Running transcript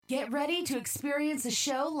Get ready to experience a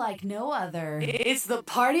show like no other. It's the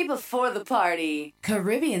party before the party.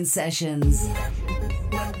 Caribbean Sessions.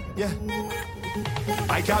 Yeah.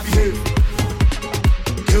 I can behave.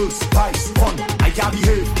 Girls, spice, fun. I can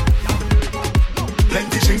behave.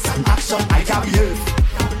 Plenty drinks and action. I can behave.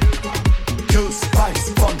 Girls, spice,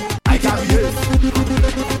 fun. I can behave.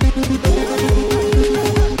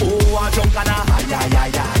 Oh, I jump and I.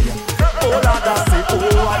 Oh, Lord, I say,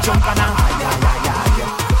 oh, I jump and I.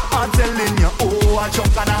 I'm telling you, oh, I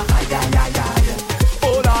jump and I.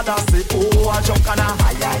 Oh, Lord, I say, oh, I jump and I.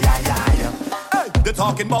 Hey, they're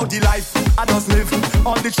talking about the life I just live,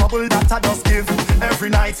 all the trouble that I just give. Every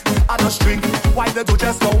night I just drink. Why they do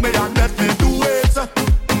just know me and let me do it?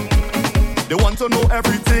 They want to know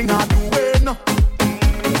everything I'm doing.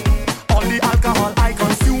 All the alcohol I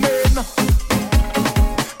consuming.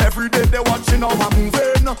 Every day they watching how I'm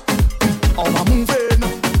moving. How I'm moving.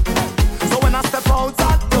 So when I step out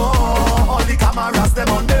that door, all the cameras them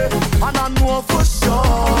on there, and I know for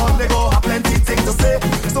sure they go have plenty things to say.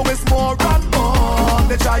 So it's more and more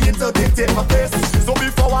they trying to dictate my pace. So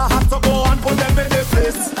before I have to go and put them in their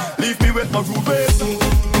place, leave me with my rubies.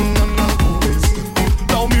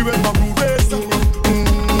 Tell me with my rubies.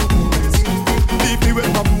 Leave me with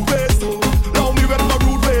my rubies. Tell me with my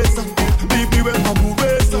rubies. Leave me with my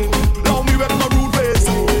rubies. Tell me with my rubies.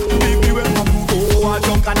 Leave me with my rubies. Oh, I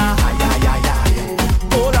jump and I.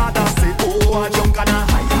 Oh, Lord, I say, oh, I jump and I.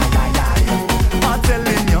 I'm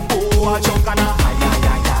telling you, oh, I jump and I.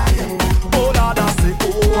 Oh, Lord, I say,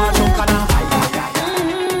 oh, I jump and I.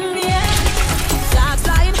 Flags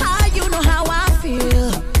flying high, you know how I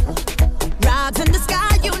feel. Rods in the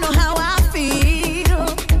sky, you know how I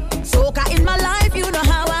feel. Soca in my life, you know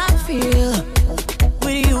how I feel.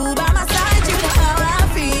 With you by my side, you know how I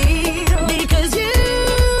feel. Because you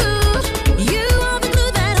are the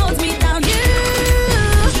glue that holds me down. You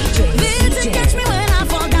there to catch me when I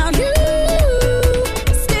fall down. You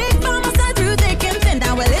stick by my side through thick and thin.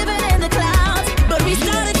 Now we're living in the clouds, but we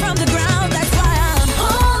started from the ground. That's why I'm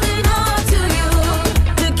holding on to you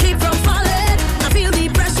to keep from falling. I feel the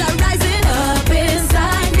pressure rising up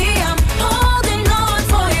inside me. I'm holding on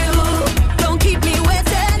for you. Don't keep me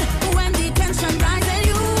waiting when the tension rises.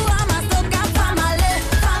 You are my soca family,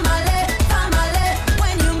 family, family.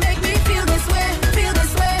 When you make me feel this way, feel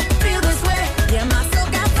this way, feel this way. Yeah, my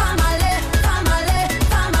soca family, family,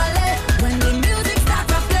 family. When the music start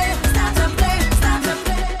to play, start to play, start to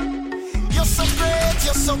play. You're so great,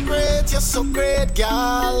 you're so great, you're so great,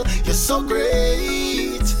 girl. You're so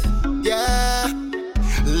great, yeah.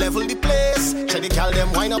 Level the place, try to call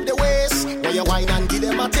them wind up the waist. While you wine and give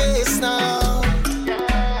them a taste now.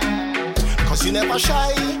 Cause you never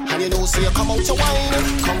shy, and you know so you come out to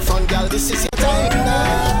wine. Come front, girl, this is your time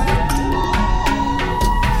now.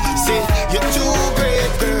 Say, you're too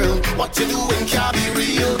great, girl. What you doing can't be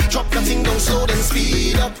real. Drop the thing down slow, then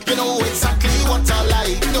speed up. You know exactly what I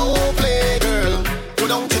like. No play, girl. Go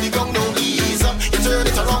down to the ground, no ease up. You turn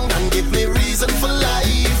it around and give me reason for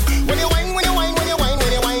life. When you whine, when you whine, when you whine,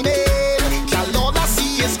 when you whine it. Girl, all I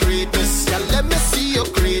see is greatness. Girl, let me see your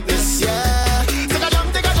greatness, yeah. Take a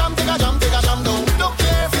jump, take a jump, take a jump, take a jump down. Don't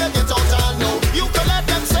care if you get out and no. You can let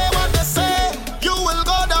them say what they say. You will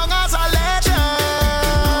go down as a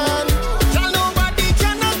legend. Girl, nobody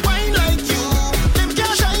cannot whine like you. Them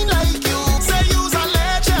can't shine like you. Say you's a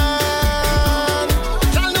legend.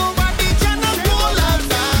 Girl, nobody cannot go like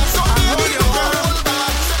that. So baby, don't hold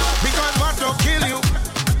back. Because what will kill you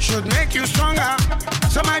should make you stronger.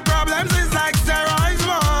 So my problems is like steroids,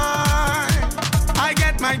 boy. I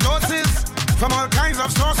get my doses from all kinds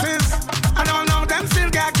of sources, and all of them still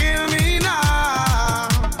can't kill me now.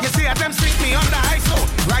 You see, at them sink me under ice, so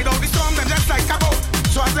ride out the storm, them just like a boat.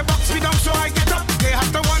 So as the box me down, so I get up. They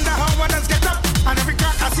have to wonder how others get up, and every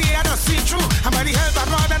crack I see, I just see through. And by the help of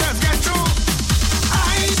God, I just get through.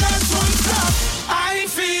 I just won't stop. I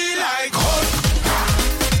feel like hope.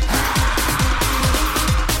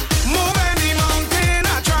 Move any mountain,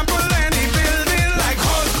 I trample any building like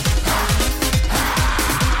Hulk.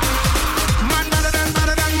 Man better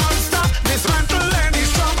than monster. Dismantle any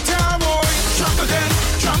structure, boy. Trample them,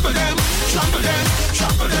 trample them, trample them,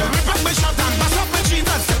 trample them. Rip up my shot and bust up my jeans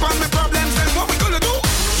and step on my problems. Then what we gonna do?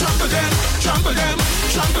 Trample them, trample them,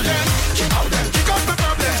 trample them. Kick out them, kick out my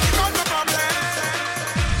problems, kick out my problems.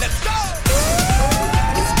 Let's go.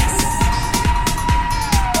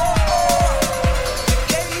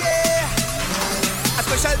 A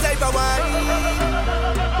special type of wine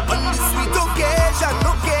on this sweet occasion,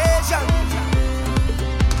 occasion.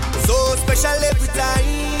 So special every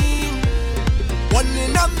time. One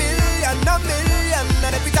in a million,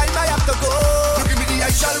 and every time I have to go, you give me the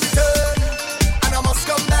I shall return, and I must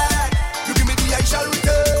come back.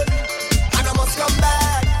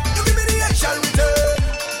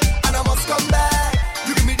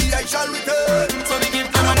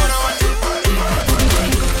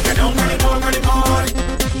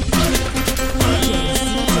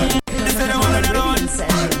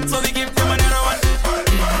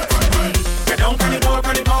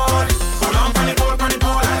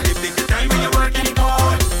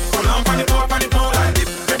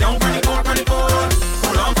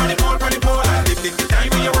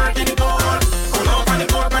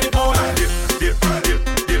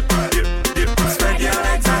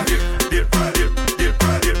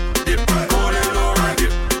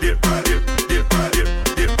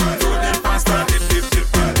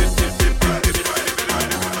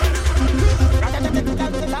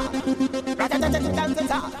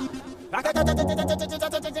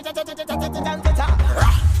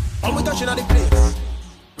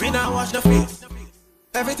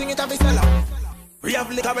 everything it have is sell out. We have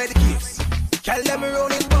liquor by the case. Tell them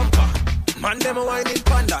rolling bumper. Man them whining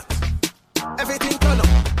panda. Everything turn up.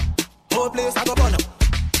 Whole place I go burn up.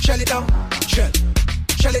 Shell it down, shell.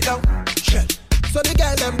 Shell it down, shell. So the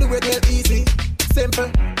girl them do it real easy.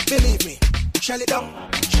 Simple, believe me. Shell it down,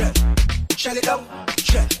 shell. Shell it down,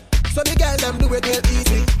 shell. So the girl them do it real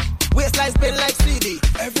easy. Waistline spin like CD.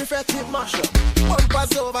 Every fret hit mash up.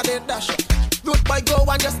 Bumpers over the dash up. Root boy go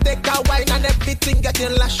and just take a wine and everything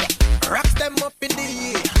getting lash up. Rocks them up in the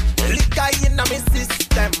air. Liquor in my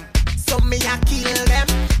system. So me a kill them.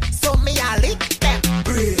 So me a lick them.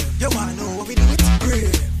 Brave. You wanna know how we do it?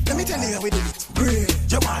 Brave. Let me tell you how we do it. Brave.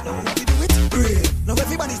 You wanna know how we do it? Brave. Now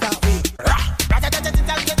everybody's that way.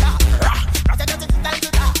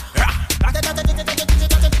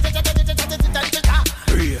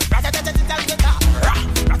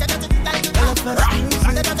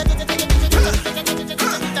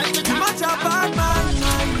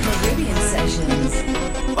 Caribbean Sessions.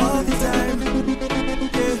 All the time.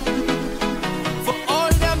 Yeah. For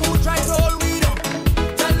all them who try to hold we down,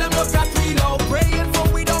 tell them look at we now. Praying for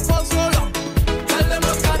we don't fall so long. Tell them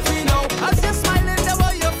look at we now. As you're smiling, there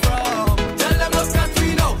where you're from. Tell them look at we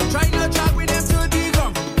now. Trying to drag with them to the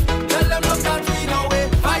ground. Tell them look at we now.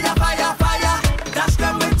 Fire, fire, fire. Dash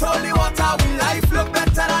them with holy water. We life look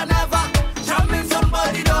better than ever. Jamming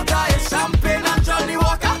somebody daughter is champagne and Johnny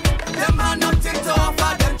Walker. Them had nothing to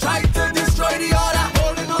offer. Them try to destroy the order.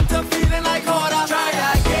 Holding on to feeling like order. Try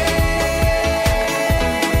again.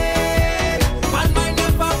 One mind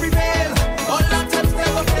never prevail. All that times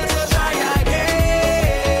never fail. So try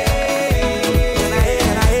again.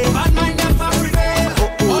 One mind never prevail.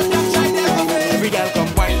 All that try never fail. Every girl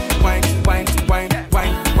come wine, wine, wine, wine,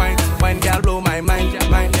 wine, wine, wine. Girl blow my mind,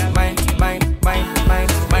 mind, mind, mind, mind,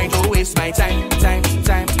 mind, mind. Don't waste my time, time,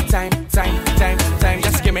 time, time, time, time, time.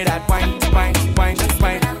 Just give me that wine, wine, wine,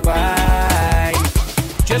 wine, wine.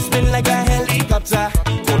 Just spin like a helicopter.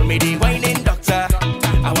 Call me the whining doctor.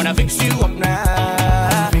 I wanna fix you up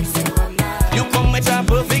now. You come at a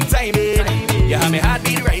perfect timing. You have me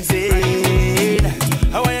heartbeat rising.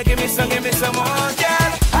 I want you give me some more,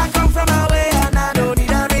 girl. I come from away and I don't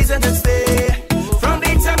need a reason to stay. From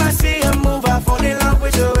the time I see you move, I fall in love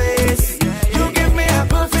with your ways. You give me a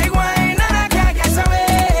perfect wine and I can't get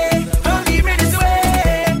away. Don't leave me this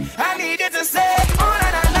way. I need you to say, oh na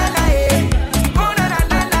na na na eh. Oh na na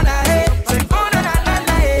na na na eh. Say oh na na na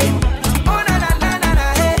na eh. Oh na na na na na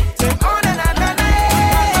eh. Say oh na na na na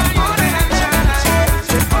eh. Oh na na na na eh.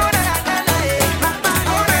 Say oh na na na na eh.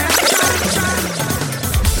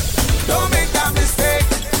 Don't make that mistake.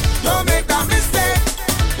 Don't make that mistake.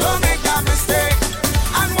 Don't make that mistake.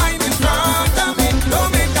 And wine in front of me.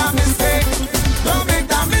 Don't make that mistake. Don't make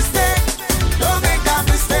that mistake. Don't make that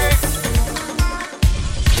mistake.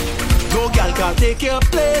 No girl can take your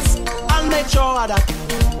place. I'll make sure that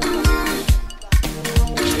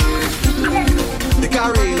they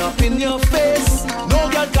can rail up in your face. No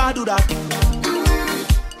girl can do that.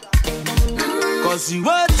 Cause you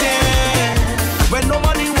were there when no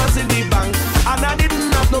money was in the bank, and I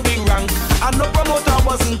didn't have no big rank, and no promoter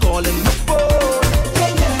wasn't calling the phone.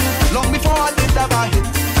 Long before I did have a hit,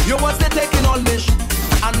 you was there taking all this shit,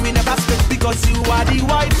 and we never split because you are the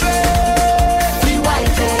white face. The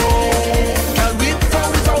white face. Girl,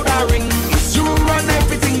 without a ring, it's you run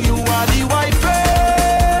everything. You are the white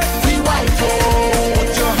face. The white face.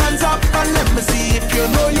 Put your hands up and let me see if you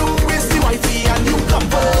know you is the whitey and you come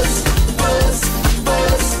first. First,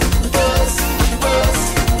 first, first, first,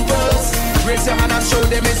 first. Raise your hand and show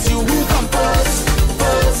them it's you who come first.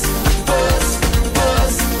 First, first,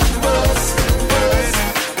 first, first, first.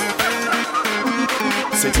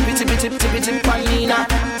 So tippy, tippy, tippy, tippy, tippy, panina.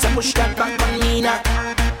 So push that back on me now.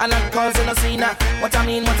 And I'm causing a scene. What I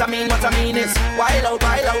mean is wild out,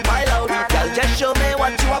 wild out, wild out. Girl, just show me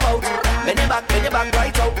what you about. Bend your back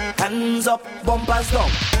right out. Hands up, bumpers down.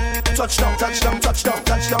 Touchdown, touchdown, touchdown,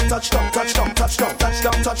 touchdown, touchdown, touchdown, touchdown,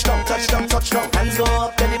 touchdown, touchdown, touchdown, touchdown. Hands go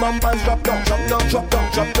up, then the bumpers drop down, drop down, drop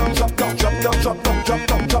down, drop down, drop down, drop down, drop down, drop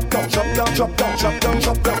down, drop down, drop down, drop down, drop down,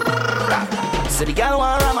 drop down. So the girl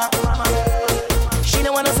want rama. She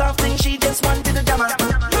don't want a soft thing, she just wanted a drama.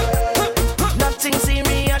 Nothing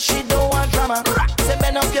serious, she don't want drama. Say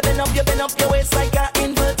bend up, you bend up, you bend up your waist like a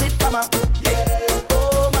inverted comma.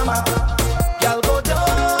 Oh mama, girl go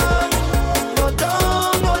down, go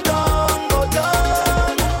down, go down, go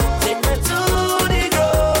down. Take me to the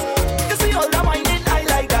ground. You see all the whining, I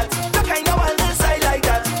like that. The kind of wildness, I like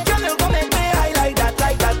that. Girl, you come make me, I like that,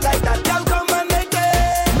 like that, like that. Girl, come and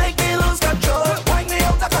make me lose control. Wind me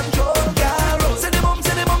out of control, girl. Say the boom,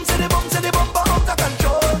 say the boom, say the boom, say the boom, out of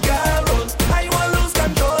control, girl. I want lose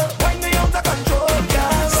control. Wind me out of control.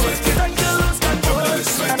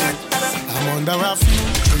 under a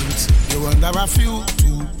few drinks, you under a few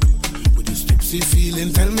too. With this tipsy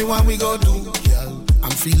feeling, tell me what we go do, girl.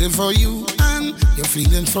 I'm feeling for you and you're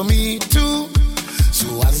feeling for me too. So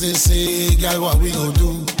as they say, girl, what we go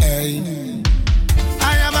do, hey.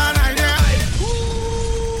 I have an idea.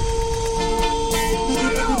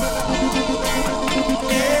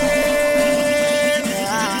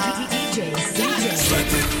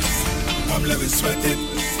 Sweat it, come let me sweat it.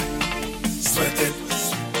 Sweat it,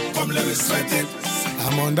 come let me sweat it.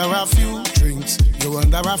 I'm under a few drinks, you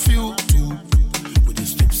under a few too. With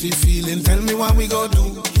this tipsy feeling, tell me what we go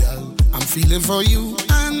do, girl. I'm feeling for you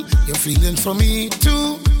and you're feeling for me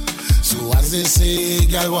too. So as they say,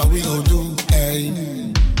 girl, what we go do, hey.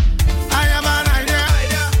 I have an idea,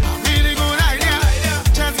 a really good idea.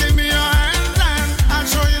 Just give me your hands and I'll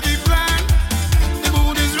show you the plan. The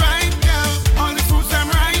mood is right, girl, all the fruits I'm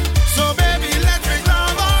right. So baby, let's make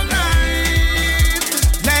love all night.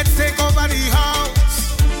 Let's take over the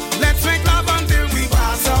house. Let's make love until we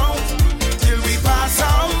pass out. Till we pass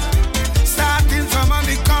out. Starting from on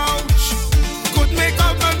the couch. Could make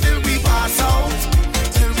up until we pass out.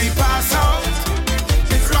 Till we pass out.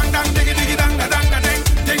 It's rang dang diggy diggy dang da dang da dang.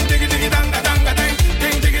 Ding diggy diggy dang da dang da dang.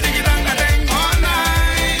 Ding diggy diggy dang da dang all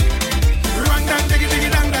night. Rang dang diggy diggy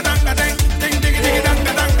dang da dang da dang. Ding diggy diggy dang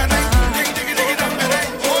da dang da dang. Ding diggy diggy dang da dang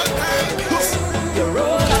all night. You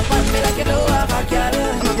roll up on me like you know have a girl.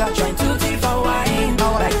 Trying to thief a wine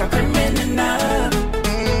like a criminal.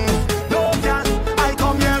 No girl, I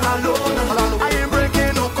come here alone. I ain't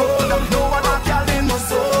breaking no code. No other girl in my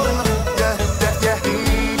soul. Yeah.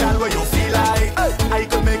 Girl, where you feel like I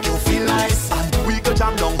could make you feel nice. We could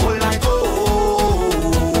jam down whole night. Oh,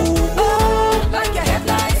 Like your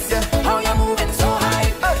headlights, how you moving so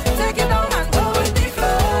high. Take it down and go with the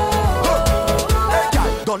flow. hey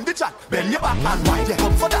girl, done the chat. Bend your back and wine. Yeah,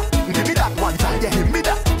 come for that. Give me that one time. Yeah, give me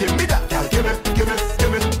that. Give me that. Girl, give me.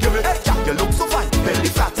 Hey girl, you look so fine. Belly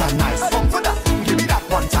flat and nice. Come for that. Give me that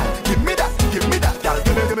one time. Give me that. Girl,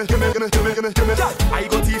 give me. Girl, I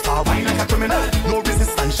go too far, wine like a criminal. No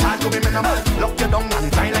resistance, shall go be minimal. Lock you down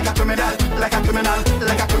and grind like a criminal.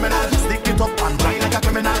 Stick it up and grind like a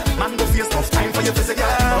criminal. Man, go face tough time for your physical.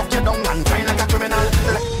 Lock you down and grind like a criminal.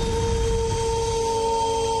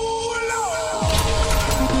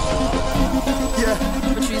 Yeah,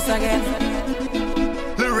 Patrice again.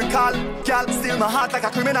 lyrical, girl, steal my heart like a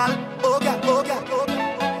criminal. Oh God. Oh God.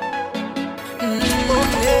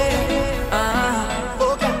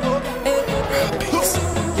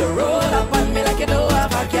 You roll up on me like you know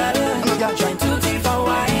have a girl. Trying to thief a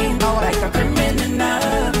wine like a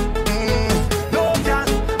criminal. No girl,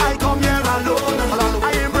 I come here alone.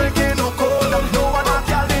 I ain't breaking no code. No other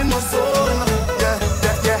girl in my soul. Yeah.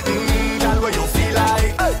 Girl, where you feel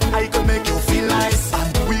like I could make you feel nice.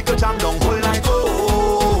 We could jam down whole night. Oh,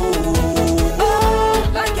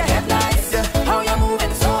 Like your headlights, how you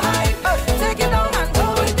moving so high. Take it down and go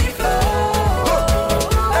with the flow.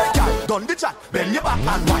 hey girl, done the chat. Bend your back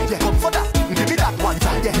and wine. Yeah, come for that. Give me that one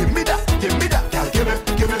time. Yeah, give me that. Girl, give me.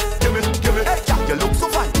 Hey girl, you look so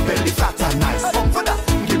fine. Belly flat and nice. Come for that.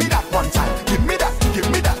 Give me that one time. Give me that.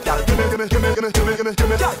 Girl, give me. Girl,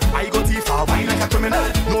 I go too far, wine like a criminal.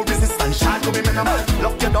 No resistance, shall go be minimal.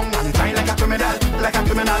 Lock you down and grind like a criminal.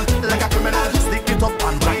 Stick it up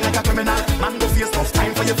and grind like a criminal. Man, go face tough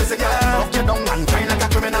time for your physical. Lock you down and grind like a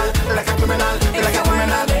criminal.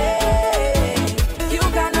 You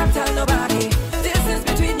cannot tell nobody. This is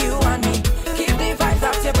between you and me. Keep the vibes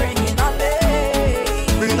that you're bringing on me.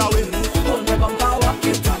 Bring it away. Hold me bumper, walk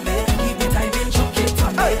it on me. Keep the timing, choke it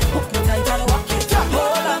on me. Hook me tight and walk it on me.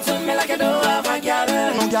 Hold on to me like you don't have a girl.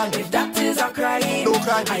 If that is a crime, Don't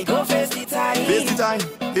cry. I go face the time. Face the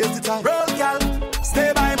time. Roll, girl,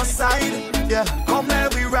 stay by my side. Yeah, come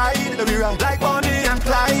let me ride. Like Bonnie and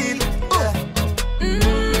Clyde. Yeah.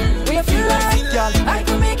 We feel like Girl. I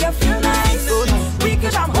could make you feel nice. Oh, nice. We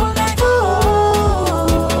could jam all night.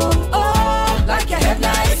 Oh, like your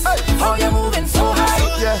headlights. How you moving so high.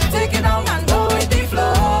 Yeah. Take it down and go with the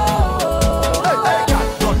flow. Hey, girl,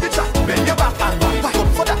 run the track. Bend your back and wine.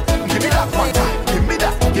 Come for that. Give me that one time. Give me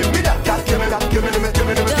that. Girl, give me that.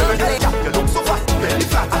 Hey, girl, you look so fine. Belly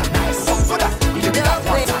flat and nice. Come for that. Give me that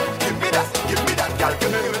one time. Give me that. Girl,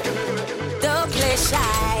 give me. Don't play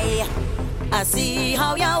shy. I see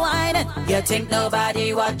how you're whining. You think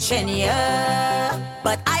nobody watching you,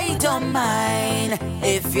 but I don't mind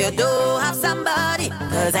if you do have somebody,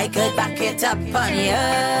 'cause I could back it up on you.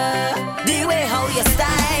 The way how you're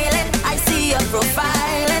styling, I see your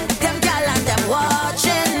profiling. Them gal and them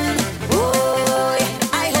watching. Oh,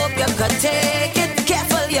 I hope you could take it.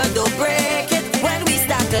 Careful you don't break it when we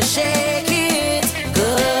start to shake it.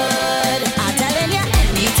 Good, I'm telling you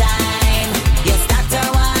anytime.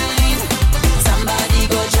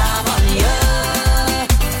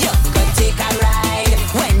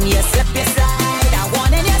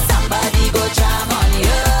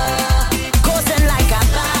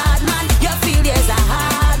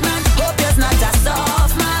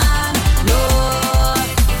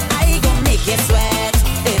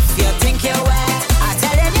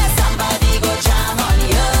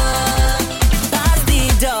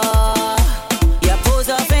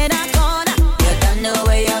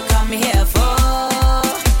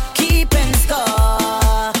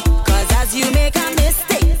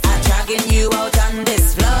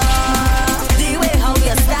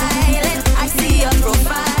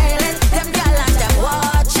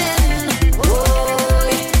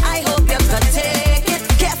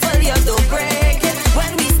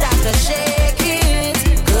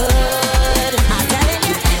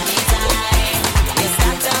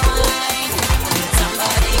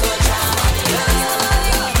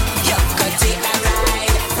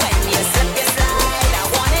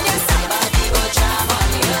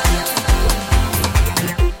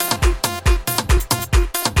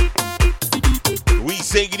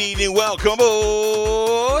 say good evening, welcome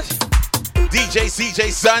aboard. DJ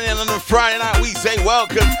CJ signing in on a Friday night. We say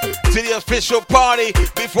welcome to the official party.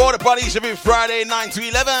 Before the party should be Friday 9 to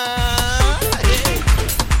 11.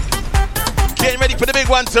 Getting ready for the big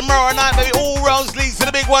one tomorrow night, baby. All roads leads to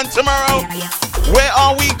the big one tomorrow. Where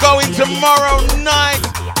are we going tomorrow night?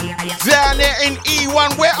 Down there in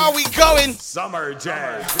E1. Where are we going? Summer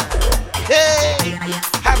Jam. Hey,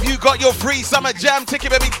 have you got your free Summer Jam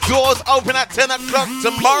ticket, baby? Doors open at 10 o'clock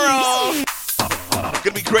tomorrow.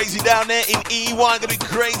 Gonna be crazy down there in E1. Gonna be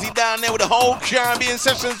crazy down there with the whole Caribbean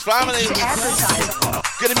Sessions family.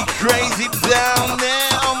 Gonna be crazy down there.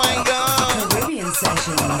 Oh my God. Caribbean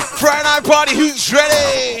Sessions. Friday night party. Who's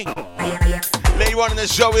ready? Later on in the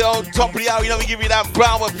show, we on top of the hour. You know we give you that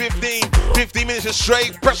power 15 minutes of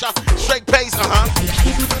straight pressure, straight pace.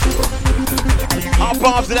 Up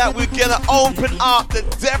after that, we're gonna open up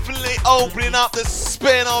definitely opening up the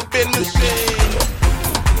spin on bin machine.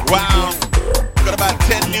 Wow. Got about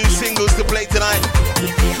 10 new singles to play tonight.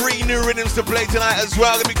 3 new rhythms to play tonight as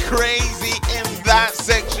well. Gonna be crazy in that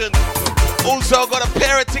section. Also got a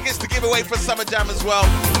pair of tickets to give away for Summer Jam as well.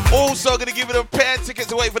 Also gonna give it a pair of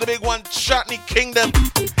tickets away for the big one, Chutney Kingdom.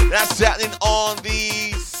 That's happening on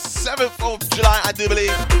the 7th of July, I do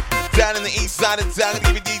believe. Down in the east side of town. Gonna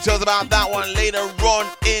give you details about that one later on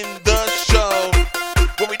in the show.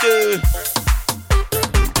 What we do?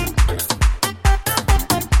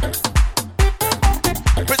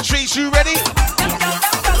 Patrice, you ready?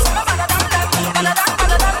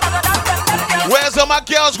 Where's all my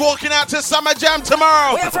girls walking out to Summer Jam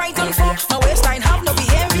tomorrow? We're frightened for my waistline, have no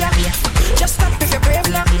behavior. Just stop if you're brave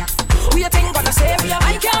now. We a thing gonna save ya.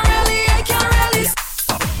 I can't really.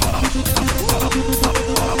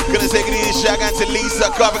 Gonna take it easy, shout out to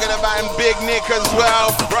Lisa Carver, gonna buy him Big Nick as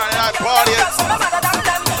well. Friday night party.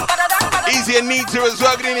 Easy and Nita as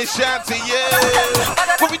well, getting a shout to you.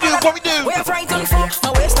 What we do? We're frightened for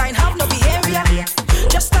my waistline, have no behavior.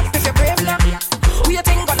 Just stop if you're brave now. We a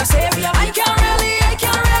thing gonna save ya. I can't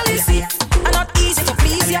really see. I'm not easy to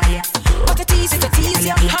please ya, but it's easy to tease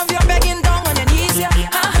ya. Have you begging down on your knees ya?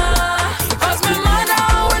 Cause my mother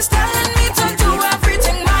always telling me to do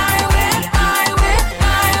everything my way.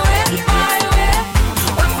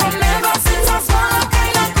 But from ever since I was born, I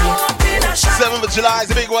kinda grew up in a shop. 7th of July is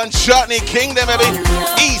the big one, Chutney Kingdom, baby.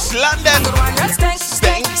 East London.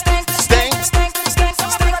 Stank.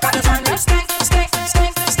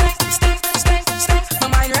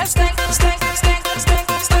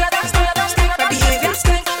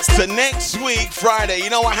 So next week, Friday, you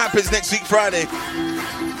know what happens next week, Friday?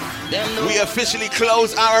 We officially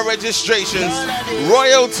close our registrations.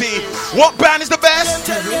 Royalty. What band is the best?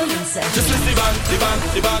 This is the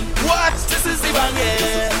band. What? This is the band,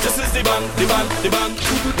 yeah. This is the band.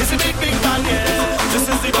 It's a big band, yeah. This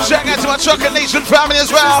is the band. Check out to my Chocolate Nation family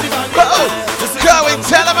as well. Go and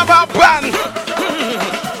tell them about band.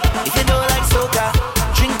 If you don't like soca,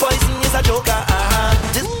 drink poison is a joker.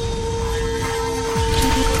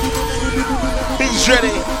 Who's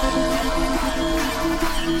ready?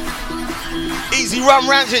 Easy Rum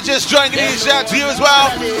Rancid just joined me. Shout out to you as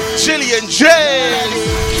well. Chili and James.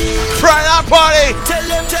 Friday night party. Tell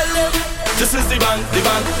them. This is the band.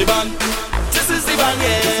 This is the band,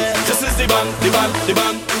 yeah. This is the band.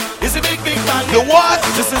 It's a big band. The what?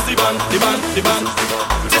 This is the band.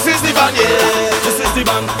 This is the band, yeah. This is the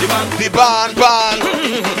band. The band.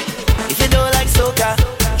 If you don't like soca,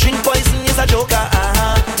 drink poison is a joker.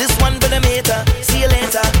 This one for the meter. See you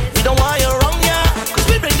later. We don't want you wrong, yeah. Cause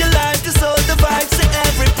we bring the life to soul the vibes to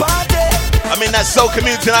every party. I'm in that soul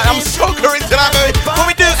community tonight. I'm soaking tonight, baby. What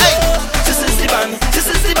we do? Hey. This is the band. This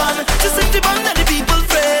is the band that the people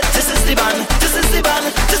afraid. This is the band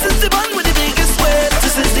with the biggest weight.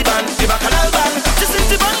 This is the band, the Bacchanal band. This is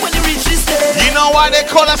the band when you reach this stage. You know why they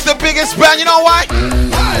call us the biggest band? You know why?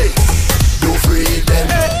 Hey. You free them.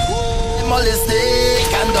 Molesting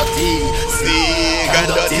and dirty.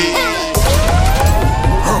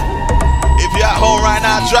 If you're at home right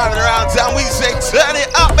now driving around town, we say turn it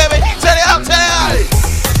up, baby. Turn it up.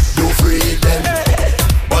 You free them,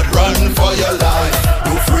 but run for your life.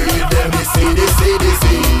 You free them, you see.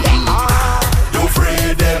 You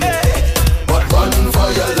free them, but run for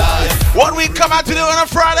your life. What we come out to do on a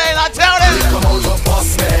Friday, and I tell them. We come out of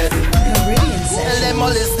boss man. Caribbean Tell Sessions. them all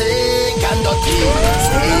the stink and dirty.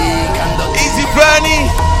 Easy Bernie.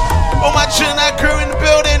 Oh my Trinidad crew in the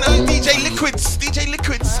building. Oh, DJ Liquids.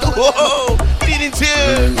 Whoa. Leading to.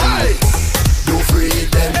 Hey. You free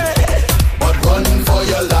them, but run for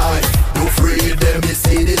your life. You free them, you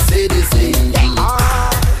see.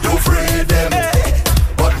 You free them,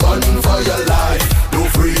 but run for your life. You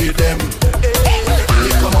free them. We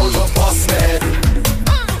come out of boss man.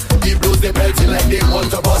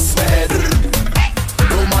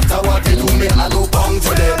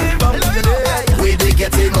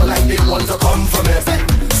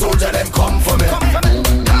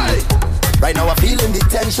 in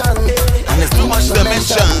detention, and there's too much to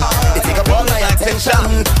mention. It take up all my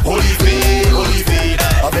attention. Holy faith,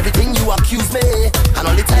 of everything you accuse me, and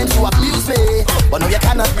all the times you abuse me, but no, you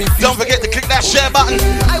cannot refuse. Don't forget to click that share button.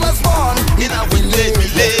 I was born in a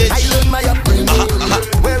village. I learned my upbringing,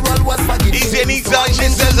 where all was forgiven. Easy Anita, she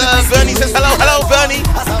says, Bernie says hello, Bernie.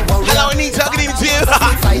 Hello Anita, good evening to you.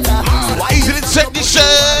 Easy to check the shirt.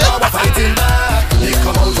 Now we're fighting back. They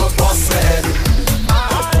come out of busted.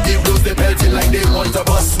 Give those the belting like they want to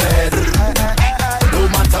bust med. No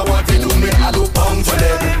matter what they do, me I do bong for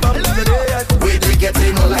them. We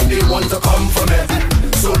getting like they want to come for me.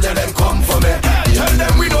 So let them come for me. Tell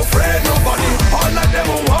them we don't afraid nobody. All of them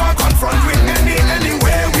will walk on front with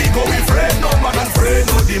anywhere we go. We afraid no man afraid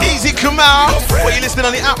no demon. Easy Kamal, what you listening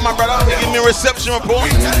on the app, my brother? Give me a reception report.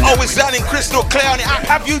 Always sounding crystal clear on the app.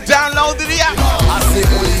 Have you downloaded the app? I say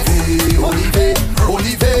Olive.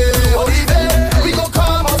 We go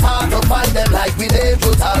come out hard to find them like we name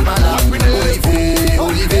total man.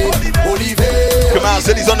 Olive. Kamal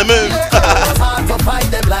said he's on the move. Hard to find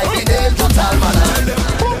them like we name total man.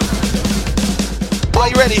 Are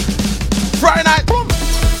you ready? Friday night.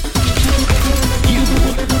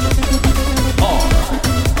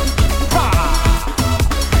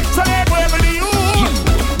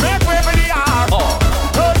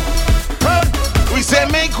 We say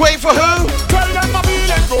make way for who? Tell them I'm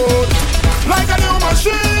feeling good, like a new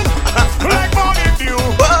machine, like morning dew.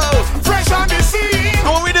 Whoa. Fresh on the scene.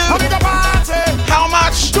 And what we do? I make a party How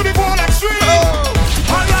much? to the full extreme. Oh.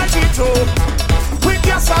 I like it too. With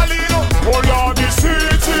gasoline, all on the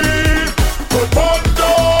city. Good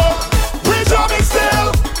bundle. We jamming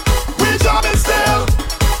still.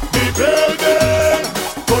 The building.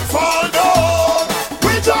 Good fall down.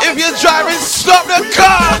 We jamming. If you're driving, stop the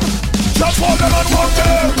car. Just hold them and walk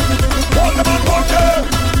them. Hold them and walk them.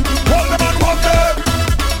 Hold them and walk them.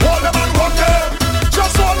 Hold them and walk them.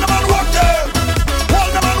 Just hold them and walk them.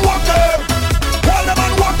 Hold them and walk them. Hold them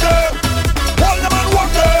and walk them. Hold them and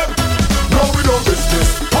walk them. No, we don't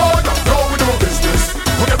business. Oh, no, we don't business.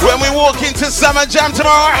 When we walk into Summer Jam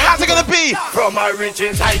tomorrow, how's it gonna be? From my rich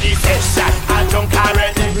inside the session, I don't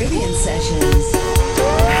carry the Caribbean Sessions.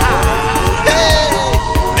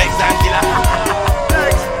 next time killer.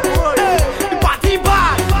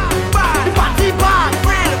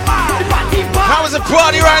 How is the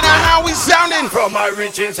party right now? How we sounding? From my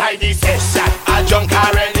rich inside the session, I drunk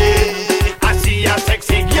already. I see a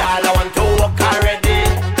sexy girl, I want to walk already.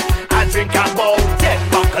 I drink about 10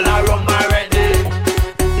 buckle of rum already.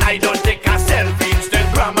 I don't take a selfie,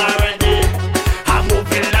 Instagram already. I'm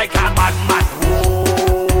moving like a madman.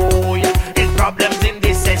 Whoa, yeah. It's problems in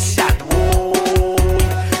this session. Whoa,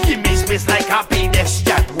 give me space like a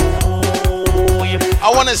pedestrian. Whoa, yeah. I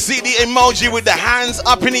wanna see the emoji with the hands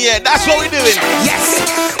up in the air. That's what we're doing. Yes.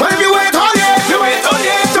 When you wait all year, you wait all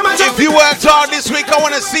year. If you worked hard this week, I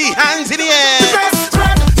wanna see hands in the air.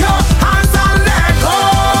 Spread your hands and let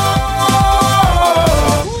go.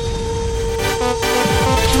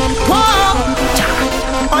 Whoa.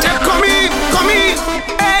 Oh, yeah, come in.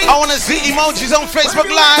 Hey. I wanna see emojis on Facebook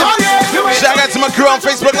Live. Shout out to my crew on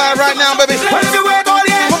Facebook Live right now, baby. When you wait all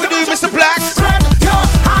year, What we do, Mr. Black? spread your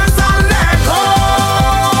hands and let go.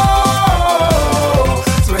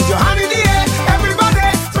 Spread your hand in the air, everybody.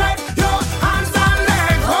 Spread your hands and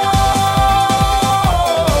let go.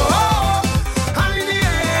 Hand in the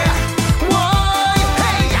air. Whoa,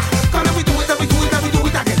 hey. Gonna we do it again. Gonna we move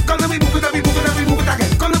it again.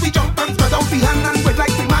 Gonna we jump and spread out the hand and spread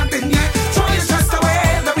like the mountain, yeah. Throw your stress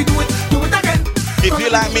away. Let me do it again. If you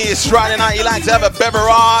like me, it's Friday night, you like to have a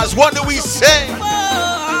beverage. What do we say?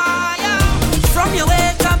 From your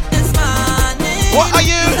wake up this morning. What are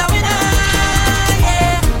you?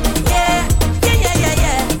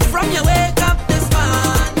 Yeah. From your wake up this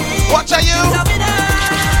morning. What are you?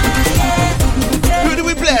 Who do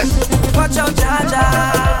we bless? Watch out, Jaja.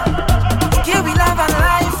 Here we love and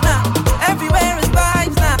life now. Everywhere is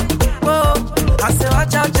vibes now. Whoa, I say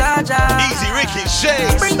watch out, Jaja. Easy Ricky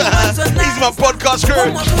Shakes. He's my podcast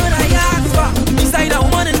crew. What could I ask for? Beside a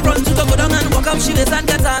woman in front to go down and walk up, she and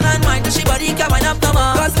get on and mind. She body can wind up no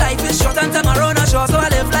more. Cause life is short and tomorrow not sure. So I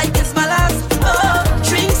live like it's my last. Oh,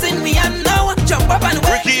 drinks in me and now jump up and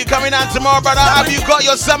wait. Ricky, you coming out tomorrow, brother? Have you got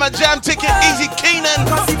your Summer Jam ticket? Easy Keenan.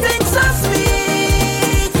 Cause it takes so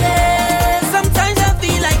sweet, yeah. Sometimes I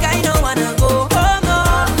feel like I don't wanna go home, no.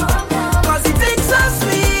 Cause it takes so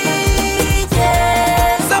sweet,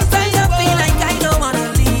 yeah. Sometimes I feel like I don't wanna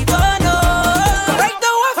leave, oh no. Right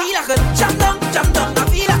now I feel like a jump down. I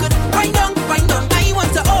feel like a wind down. I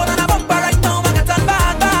want to hold on a bumper right now. I got on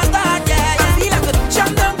bad, yeah. I feel like a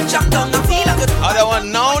jump down. I feel like a I don't want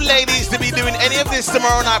no ladies to be doing any of this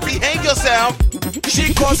tomorrow night. Behave yourself.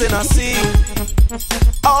 She causing a scene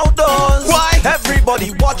outdoors. Why?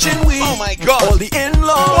 Everybody watching we. Oh my God. All the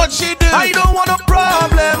in-laws. What she do? I don't want no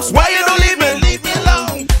problems. Why you don't leave me? Leave me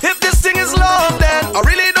alone. If this thing is love, then I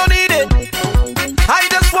really don't need it. I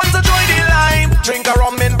just want to join the line, drink a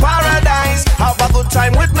rum in paradise, have a good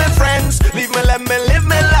time with my friends. Leave me, let me live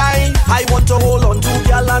my life. I want to hold on to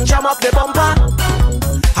y'all and jam up the bumper.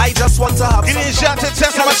 I just want to have. Give me a shout to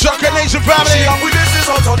Tesla, my Chocolate Nation family. She and we business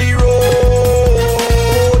out on the road.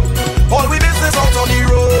 All we business out on the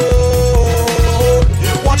road.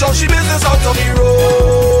 Watch out, she business out on the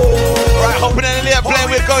road. Right, hopping in the airplane,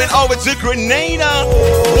 we're going over to Grenada.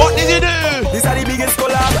 What did you do? These are the biggest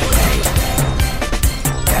collab.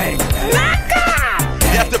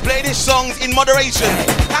 You have to play these songs in moderation.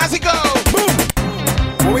 How's it go? Boom.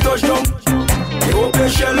 When we touch down, you won't play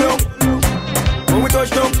shallow. When we touch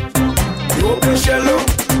down, you won't play shallow.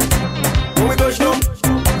 When we touch down,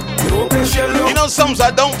 you won't play shallow. You know, songs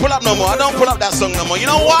I don't pull up no more. I don't pull up that song no more. You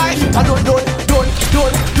know why? I don't.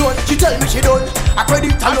 She tell me she don't. I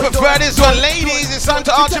prefer this one. Ladies, it's time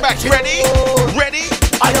to arch your back. Ready? Ready?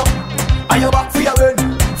 Are you back for your ben?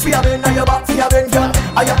 For your ben, are you back for your ben, girl?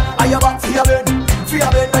 Are you back for your ben? For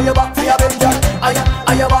your ben, are you back for your ben, girl? Are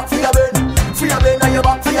you back for your ben? For your ben, are you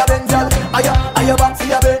back for your ben, girl? Are you back for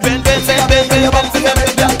your ben? Ben,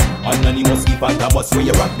 Anonymous keep on the bus where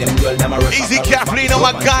you rock them girl, them a rush. Easy Kathleen,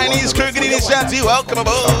 my guy, and he's cooking in his shanty. Welcome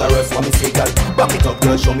aboard. Back it up,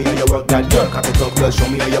 girl, show me how you work that. Girl, cock it up, girl, show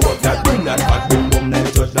me how you work that. Bring that fat boom boom, let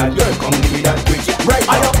me touch that. Girl, come give me that quick. Right,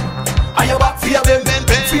 are you back for your ben?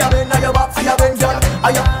 For your ben, are you back for your ben, girl?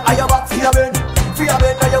 Are you back for your ben? For your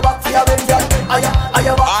ben, are you back for your ben, girl? Are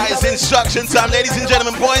you back? Ah, it's instruction time, ladies and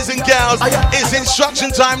gentlemen, boys and girls. It's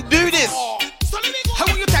instruction time. Do this. How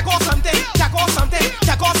will you take off something? Take off something.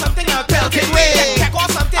 Take off something and belt it. Take off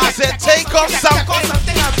something. I said take off something. Take off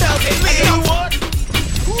something and belt it. What?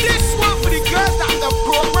 This one for the girls that the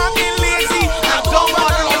program is lazy. I don't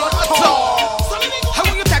want to at all. How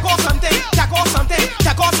will you take off something? Take off something.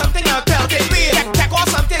 Take off something and belt it. Take off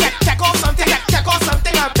something. Take off something. Take off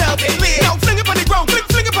something and belt it. Now fling it on the ground.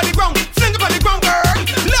 Fling it on the ground. Fling it on the ground, girl.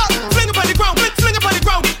 Look, fling it on the ground. Fling it on the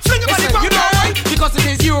ground. Fling it on the ground. You know why? Because it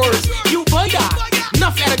is yours. You buy that.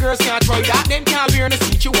 Enough other girls can't try that. Them can't wear in the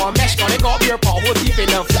seat you want mesh. Gonna go your power deep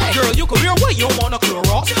enough. Girl, you can wear what you want to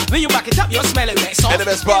Clorox. When you back it up, you smell it like salt. And the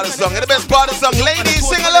best part of the song. And the best part of the song. Ladies,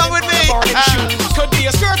 sing along with me. Could be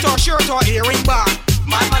a skirt or shirt or earring bar.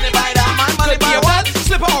 My money buy that. My money buy what?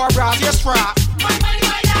 Slipper or bra, your strap. My money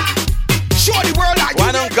buy that. Show the world that. Why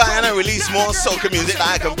don't Guyana release more soca music that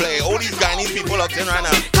I can play? All these Guyanese people locked in right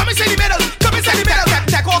now. Come inside the middle. Come inside the middle.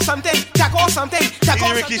 Take off something. Take off something. Take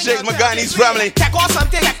off Ricky Shakes, my Guyanese family. Take off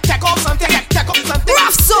something. Take off something. Take off something.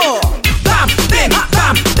 Rough so. Bam, bim,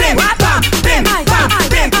 bam, bim, bam, bim, bam,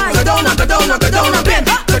 bim. Go down, go down, go down, bim.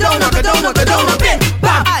 Go down, go down, go down, bim.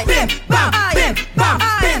 Bam, bim, bam, bim, bam,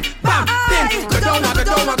 bim, bam, bim. Go down, go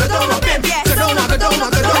down, go down, bim. Go down, go down, go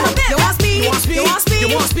down, bim. You want speed? You want speed? You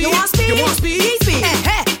want speed? You want speed? You want speed? Speed.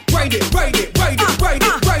 Hey. Ride it, ride it, ride it, ride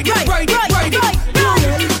it, ride it, ride it, ride it.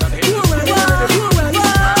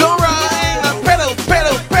 Don't ride. Pedal,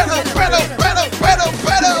 pedal, pedal, pedal, pedal, pedal,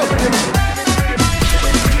 pedal.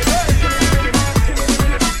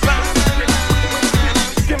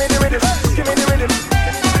 Give me the rhythm, give me the rhythm.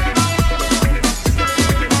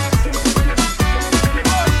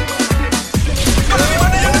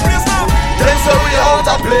 Them say we out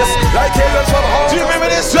of place, like aliens from home. Do you remember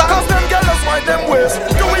this song? Cause them girls find them ways,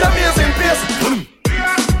 do we amazing pace.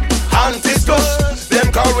 Anti-stush,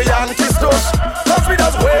 them call we anti-stush. Cause we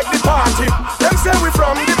just wake the party, them say we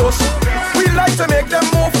from the bush. We like to make them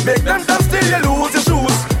move, make them dance till you lose your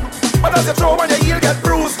shoes. But as you throw when your heel get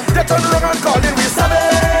bruised, they turn around and call it we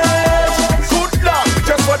savage. Good luck,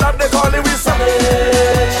 just for that they call it we savage.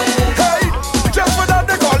 Hey, just for that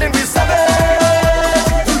they call it we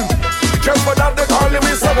savage. Just for that they call it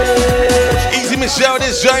we savage. Easy Michelle,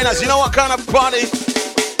 this join us. You know what kind of party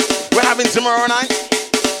we're having tomorrow night?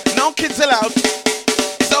 No kids allowed.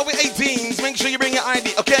 It's over 18s. Make sure you bring your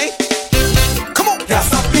ID, okay? Come on, yeah,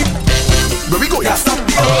 stop it. Where we go, yeah, stop it.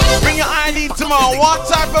 Bring your ID tomorrow. What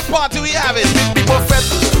type of party we having? Be perfect.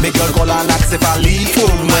 Make girl call and ask if I leave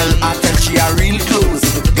home. Well, I tell she a real close.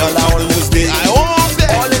 Girl, I almost there. I almost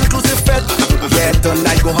there. All inclusive fed. Yeah,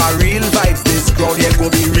 tonight go her real vibes. This crowd here go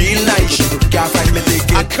be real nice. Can't find me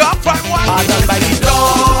ticket. I can't find one. Hard done by the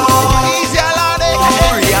door. Easy, Alani.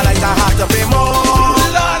 Realize I have to pay more.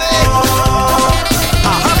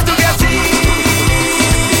 I have to get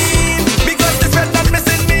in because this friend not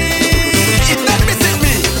missing me. It's not missing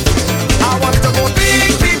me. I want to go big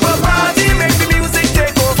people party, make the music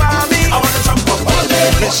take over me. I want to jump up all day.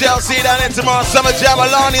 Michelle, see you down there tomorrow, Summer Jam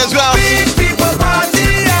Alani as well. People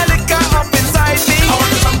party and liquor up inside me.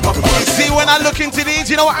 You see, when I look into these,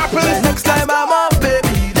 you know what happens? Next time I'm up,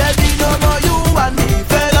 baby, there'll be no more you and me.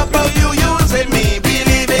 Fed up of you using me,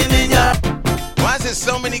 believing in ya. Why is there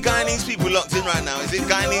so many Guyanese people locked in right now? Is it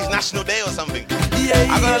Guyanese National Day or something? Yeah,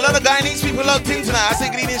 I got a lot of Guyanese people locked in tonight. I say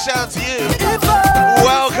good evening, shout out to you.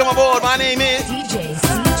 Welcome aboard. My name is DJ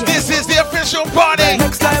CJ. This is the official party.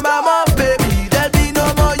 Next time I'm up, baby, there'll be no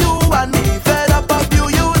more you and me. Fed up of you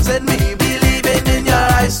using me, believing in your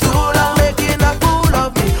eyes too long, making a fool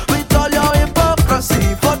of me with all your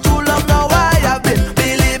hypocrisy. For too long now I have been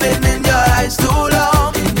believing in your eyes too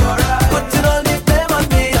long. In your eyes, putting all the blame on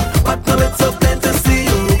me, but now it's so plain to see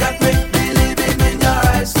you got me believing in your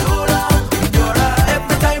eyes too long. In your eyes,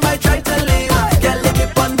 every time I try to leave, girl, you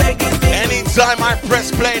keep on begging me. Anytime I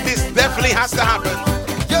press play, this definitely has to happen.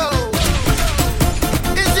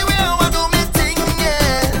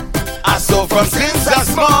 So from since I'm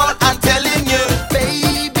small, I'm telling you,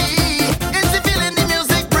 Baby, it's the feeling the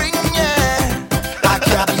music bring, yeah. I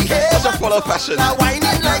can't behave. That's a follow fashion. I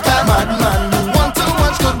whining like a madman. Want to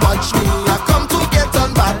watch, could watch me. I come to get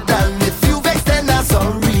on bad, and if you vex, then I'm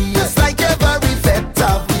sorry. It's like every vet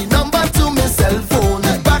have the number to my cell phone.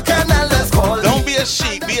 Back and let's call. Don't be a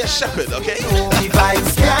sheep, be a shepherd, okay? The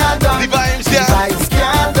vibes can't done. The vibes, The yeah. vibes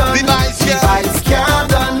can't done. The vibes, yeah. The vibes can't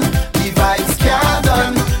done. The vibes can't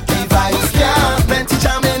done. The vibes can't. Plenty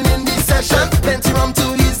jamming in the session. Plenty rum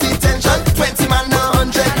to ease the tension. 20 man,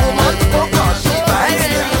 100 woman. Oh gosh, the vibes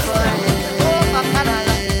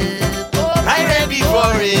I'm ready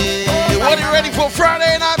for it. What are you ready for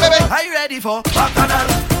Friday night, baby? Are you ready for Bacchanal,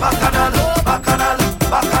 Bacchanal, Bacchanal,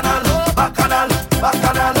 Bacchanal, Bacchanal,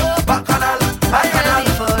 Bacchanal, Bacchanal, Bacchanal,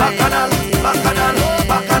 Bacchanal,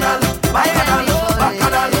 Bacchanal, Bacchanal,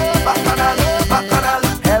 Bacchanal, Bacchanal, Bacchanal.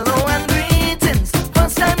 Hello and greetings,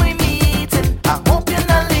 first time we meeting. I hope you're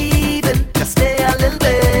not leaving, just stay a little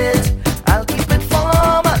bit. I'll keep it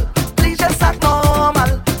formal, please just act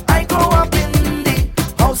normal. I grew up in the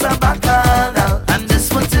house of Bacchanal, and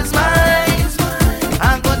this one is mine.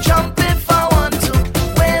 I'm gonna jump if I want to,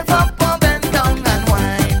 wave up or bend down and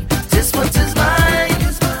whine. This one is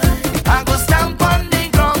mine. I go stamp on the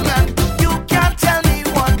ground and you can't tell me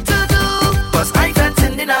what to do. 'Cause I felt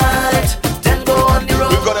in the night, then go on the road.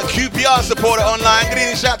 We've got a QPR supporter online. Good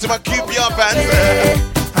evening, shout out to my QPR fans.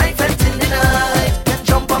 I felt in the night, then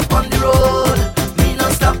jump up on the road. Me no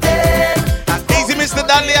stop there. I go Easy, Mr.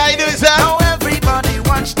 Dudley, how you doing, sir? now everybody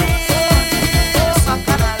watch this.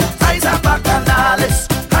 Eyes are Bacchanales,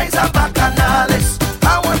 eyes are Bacchanales.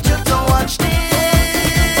 I want you to watch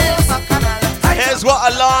this. Here's what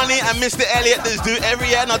Alani and Mr. Elliott does do every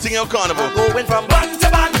year at Notting Hill Carnival. Going from band to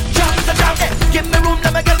band, jump to jump. Hey, give me room,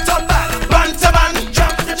 let me get on band. Band to band,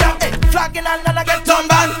 jump to jump. Hey, flagging and then I get on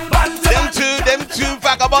band. Band to Them two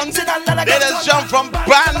vagabonds, they just jump from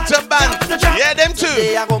band to band. Yeah, them two.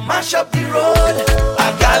 Hey, I go mash up the road.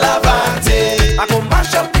 I galavante. I go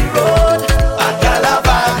mash up the road. I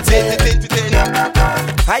galavante.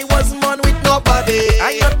 I wasn't born with nobody.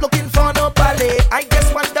 I'm not looking for nobody. I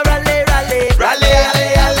just want the rally, rally, rally, rally,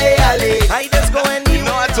 rally, rally. I just go anywhere. You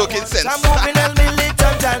know I'm talking sense. I'm moving a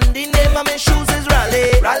militant and the name of my shoes is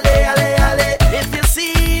rally, rally, rally, rally. If you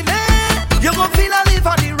see me, you gon' feel I live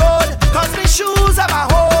on the road. 'Cause my shoes have a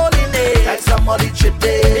hole in it. Like somebody tripped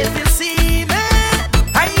it. If you see me,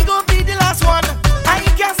 I ain't gon' be the last one. I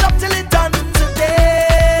can't stop till it's done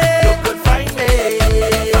today. You could find me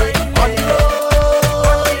on the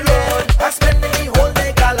road. I spend the whole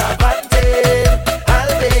day gallivanting.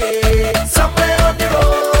 I'll be somewhere on the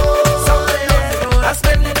road. Somewhere on the road. I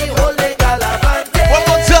spend the whole day gallivanting. One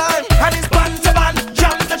more time. And it's band to band,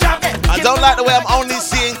 jump to jump. I don't like the way I'm only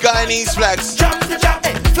seeing Guyanese flags. Jump to jump.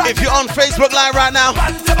 If you're on Facebook Live right now,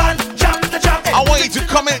 Band to band, jump to jump. I want you to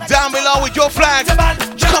comment down below with your flag.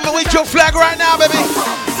 Comment with your flag right now, baby.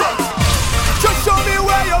 Just show me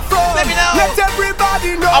where you're from. Let me know. Let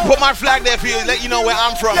everybody know. I'll put my flag there for you, let you know where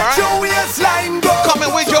I'm from, Let alright? your waistline go.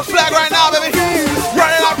 Comment with your flag right now, baby.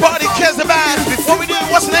 Running our party, Kes the band. What we doing?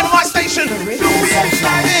 What's the name of my station? Hey.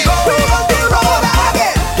 Go on the road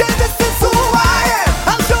again. Yeah, this is who I am.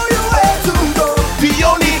 I'll show you where to go. The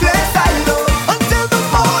only Place I know until the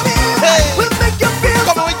morning. Hey. We'll make you feel.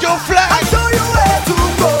 comment with your flag. I'll show you where to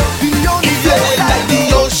go. The only place I Like the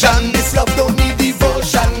ocean. This love don't need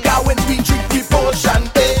devotion. God, when we drink the potion,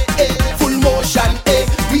 full motion,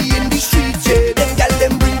 we in the street, yeah. Them gal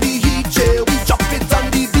them bring the heat, yeah. We drop it on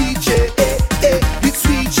the beach, yeah.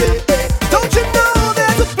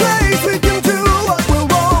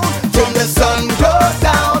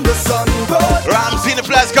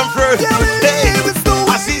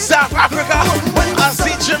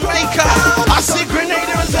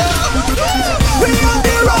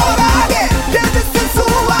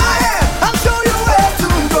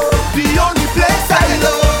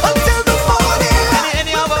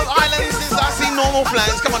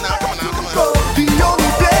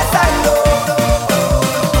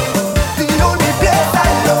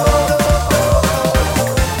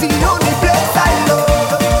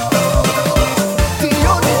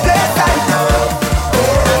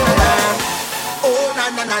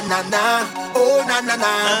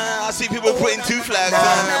 I see people putting 2 flags.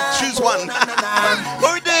 Choose one.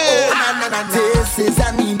 What we do? This is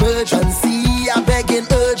an emergency. I'm begging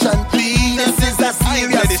urgently. This is a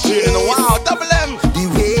serious this shit in a while. Double M. The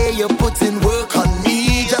way you're putting work on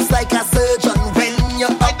me, just like a surgeon when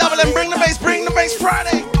you're Hey, Double M, bring the bass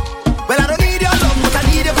Friday. Well, I don't need your love, but I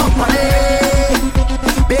need your company.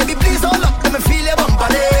 Baby, please hold up, let me feel your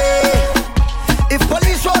company. If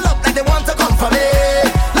police roll up like they want to come for me,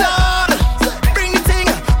 Lord, bring the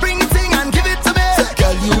thing and give it to me.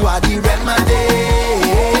 Girl, you are the remedy.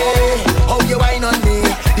 Oh, you wine on me.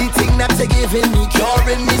 The thing that you're giving me,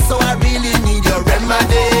 curing me, so I really need your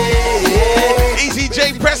remedy. Easy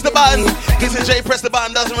J, press the button. Easy J, press the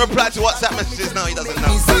button. Doesn't reply to WhatsApp messages. No, he doesn't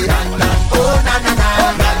know.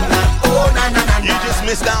 You just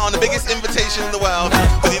missed out on the biggest invitation in the world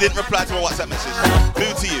because he didn't reply to my WhatsApp message.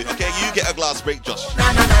 Blue to you, okay? You get a glass break, Josh.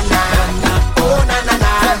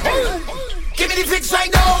 Give me the fix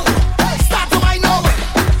right now. Start to wind over.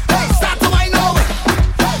 Start to wind over.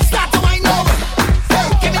 Start to wind over.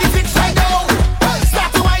 Give me the fix right now.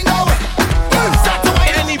 Start to wind over. Start to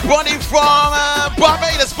wind over. Anybody from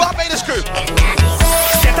Barbados crew?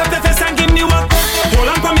 Set up the face and give me one. Hold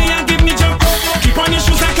on for me and give me jump. Keep on your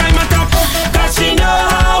shoes and climb on top. Cause she know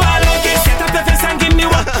how I like it. Set up the face and give me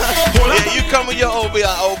one. Hold on. Yeah, you come with your OBI,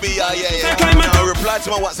 yeah. Now reply to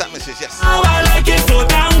my WhatsApp message, yes. How I like it. Go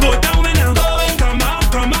down and now.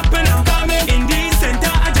 Come up and now. In the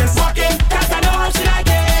center, I just walk in. Cause I know how she like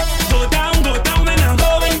it. Go down and now.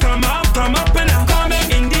 Come up and now.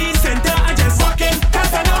 In the center, I just walk in.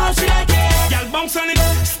 Cause I know how she like it. Y'all bounce on it,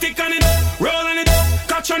 stick on it, roll on it,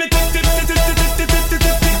 catch on it,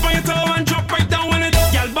 tip on your toe and drop right down on it.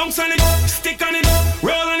 Y'all bounce on it, stick on it,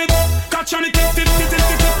 roll on it, catch on it, tip.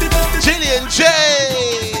 Gillian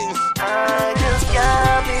James.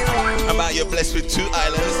 How about you're blessed with 2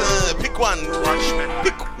 islands? Pick one.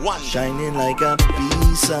 Pick one. Shining like a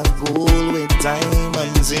piece of gold with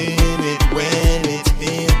diamonds in it when it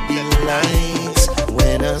hit the lights.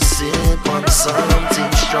 When I sip on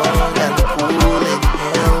something strong and cool, it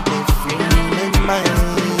help me free my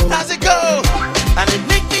mind. How's it go? And it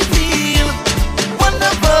make me feel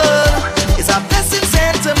wonderful. It's a blessing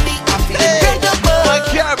sent to me. I feel incredible.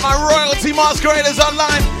 My royalty masqueraders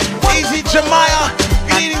online. Easy Jemiah.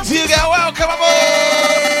 Good evening to you, girl. Welcome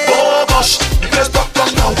aboard. Oh gosh, let's talk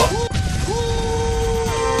now.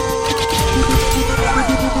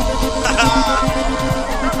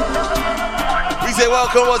 We say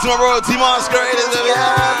welcome to my royalty masqueraders.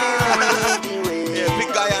 Yeah, pick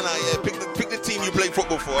Guyana. Yeah, pick the team you play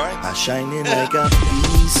football for, right? I'm shining like a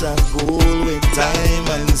piece of gold with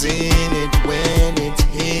diamonds in it when it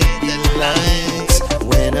hit the lights.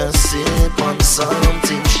 When I sip on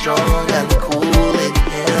something strong and cool, it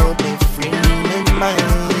help me free my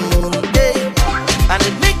mind. Hey. And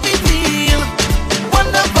it make me feel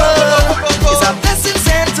wonderful. It's a blessing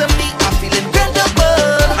sent to me. I feel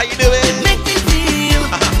incredible. How you doing? It make me feel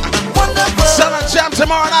wonderful. Summer Jam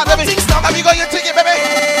tomorrow night, baby. Have you got your ticket, baby?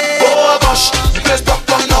 Oh gosh, let's talk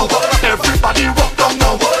now. Everybody rock down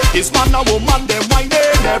now. It's man and woman, them whining.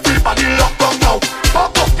 Everybody rock down now.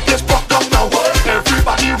 Pop up, let's rock down now.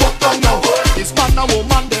 Everybody rock down now. It's man and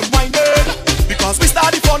woman, them whining. Because we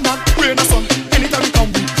start the fun and we're the sun. Anytime we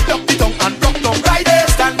come, we lock the tongue and rock down right there.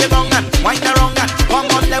 Stand the wrong and wind the wrong and come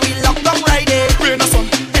on, let we lock down right there. We're the sun.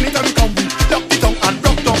 Anytime we come, we lock the tongue and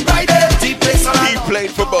rock down right there. Deep place on He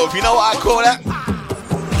played for both. You know what I call that?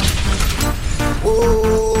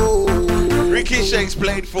 Ricky Shakes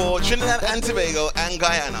played for Trinidad and Tobago and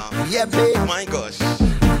Guyana. Yeah, babe. My gosh.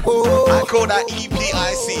 Oh, I call that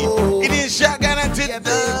EPIC. He did shotgun and did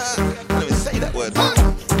the... Let me say that word.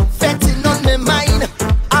 Fetting on my mind.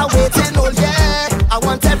 I'm waiting all year. I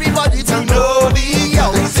want everybody to know the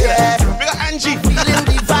house, yeah. We got Angie. Feeling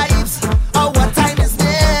the vibes. Oh, what time is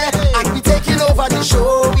near? And we taking over the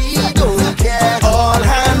show. We don't care. All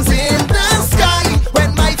hands in the sky.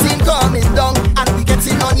 When my team coming down. And we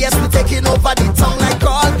getting on, yes, we taking over the town like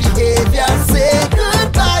all behavior. Say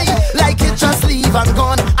goodbye. Like it just leave and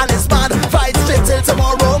gone. And it's mad. Fight straight till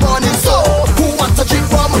tomorrow morning. So, who wants to drink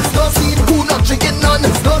rum? No scene. Who not drinking none?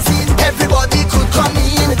 No scene. Everybody could come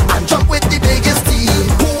in and jump with the biggest team.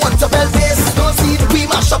 Who wants to bell bass? No scene. We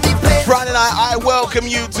mash up the place. Friday night, I welcome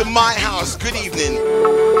you to my house. Good evening.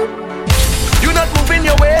 You're not moving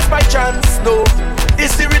your ways by chance, no.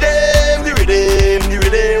 It's the rhythm, the rhythm, the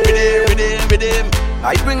rhythm, rhythm, rhythm, rhythm.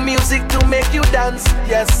 I bring music to make you dance,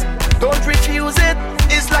 yes. Don't refuse it.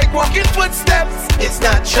 It's like walking footsteps. It's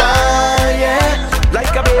not shy, yeah.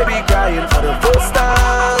 Like a baby crying for the first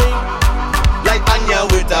time. Like Anya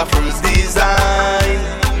with her first design.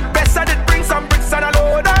 Best I did bring some bricks and a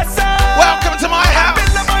load of sand. Welcome to my house.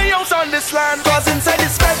 land. Cause inside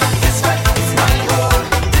this fed is my home.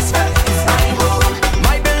 This fed is my home.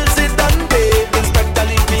 My bills is done paid. Inspector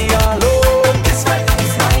leave me alone. This fed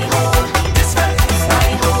is my home. This fed is my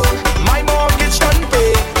home. My mortgage done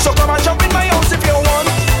paid. So come and jump in my house if you want.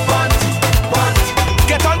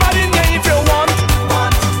 Get on bad in here if you want.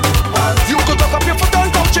 You could hook up your foot on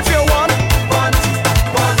couch if you want.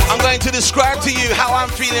 I'm going to describe to you how I'm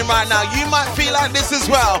feeling right now. You might feel like this as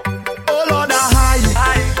well. Oh Lord, high.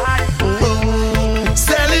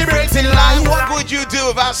 Celebrating life. What would you do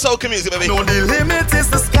without soca music, baby? No, the limit is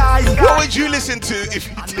the sky. What would you listen to if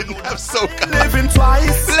you didn't have soca? Living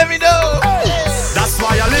twice. Let me know. That's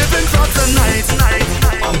why I live in for tonight.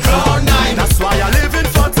 I'm cloud nine. That's why I live in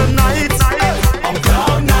for tonight. I'm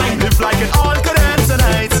cloud nine. Live like it all could end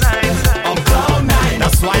tonight. I'm cloud nine.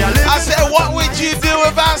 That's why I live. I said, what would you do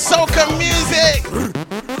without soca music?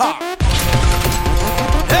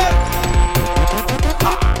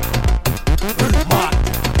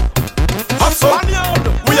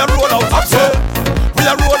 We are roll out up so. We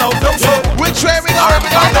are roll out up so. Which way we going?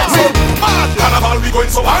 Carnival we going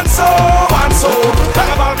so and so.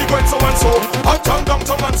 Carnival we going so and so. Uptown,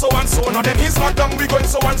 downtown and so and so. Now them he's not down we going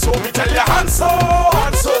so and so. Me tell ya and so.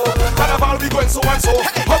 Carnival we going so and so.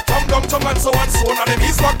 Uptown, downtown and so and so. Now them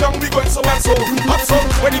he's not down we going so and so. Up so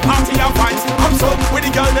when the party have vibes. Up so when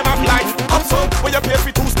the girl them have life. Up so when you pay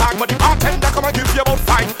for 2 stars, but the bartender come and give you about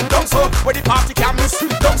 5. Down so when the party can't miss.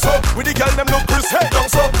 Down so when the girl them look Chris. Down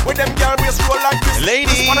so when them girl waist roll like this.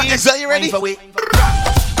 Ladies, are you ready?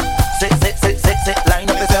 Sit, line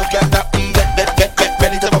up yourself, get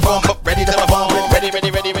ready to perform, ready. I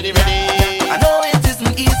know it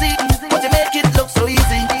isn't easy, but you make it look so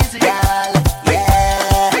easy, girl.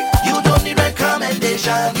 Yeah, you don't need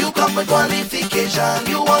recommendation, you come with qualification.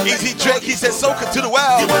 You want Easy Drake, he says soca to the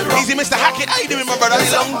world. Easy Mr. Hackett, how you doing, my brother?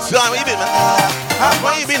 It's a long time, where you been, man?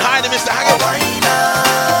 Where you been hiding, Mr. Hackett?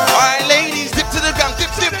 Alright, ladies, dip to the gun, dip.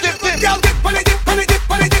 Girl, dip, pon it, dip, pon it, dip,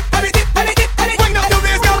 pon it, dip, pon it, dip, pon it, dip, pon it. Wind up your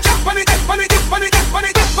waist, girl, dip, pon it, dip, pon it, dip, pon it, dip, pon it,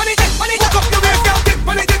 dip, pon it, dip, pon it. Walk up your waist, girl, dip,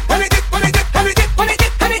 pon it, dip, pon it, dip, pon it, dip, pon it, dip, pon it, dip,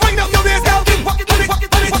 pon it. Wind up your waist, girl, dip, walk it, pon it, walk it,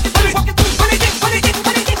 pon it, walk it, pon it, walk it, pon it, dip, pon it, dip,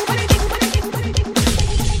 pon it, dip, pon it, dip, pon it,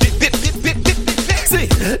 dip. See,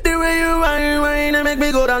 the way you whine, and make me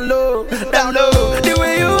go down low. The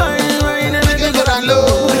way you whine, and make me go down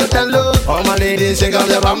low. All my ladies shake up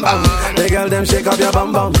your bum bum. The girl them shake up your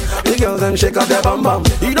bum bum. The girls them shake up their bum bum.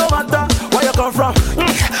 You know what where you come from?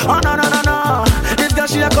 Oh no. This girl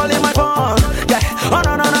she a calling my phone. Yeah. Oh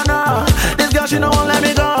no. This girl she no won't let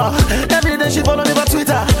me go. Every day she follow me for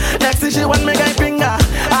Twitter. Next thing she want me guy finger.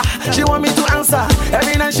 She want me to answer.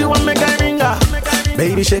 Every night she want me guy ringer.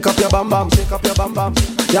 Baby shake up your bum bum. Shake up your bum bum.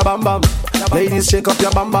 Your bum bum. Ladies shake up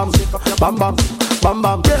your bum bum. Bum bum.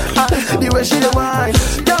 The way she whine,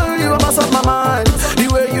 girl, you a mess up my mind. The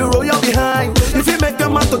way you roll your behind, if you make a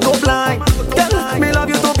man to go blind. Girl, me love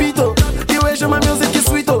you topito. The way she my music is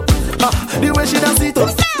sweet oh. The way she dance it oh.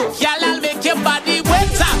 Girl, I'll make your body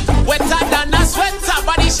wetter than a sweater.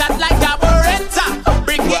 Body shot like a Beretta.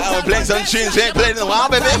 Bring it Well, play some tunes, ain't playing in a while,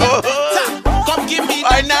 baby. Come give me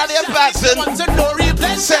Alright, now they're passing.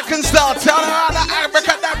 Second Second star, turn around the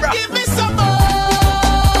abracadabra. Give me some more.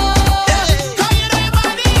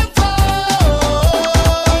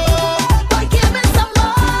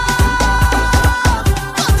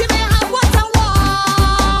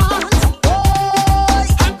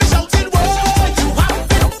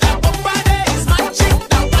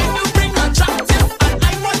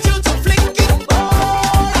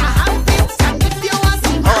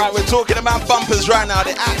 Talking about bumpers right now,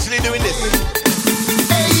 they're actually doing this.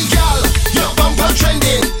 Hey, girl, your bumper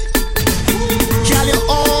trending. Girl, you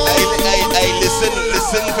all. Hey,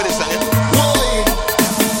 listen for this, honey.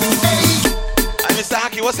 Hey, Mr.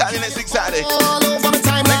 Hackey, what's happening next week Saturday? All over the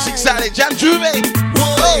time. Next week Saturday, Jam Juve. Hey.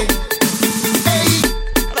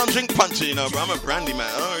 I don't drink puncher, you know, bro. I'm a brandy man.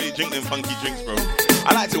 I don't really drink them funky drinks, bro.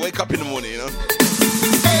 I like to wake up in the morning, you know.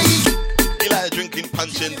 You like drinking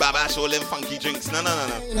punching, babash, all them funky drinks. No.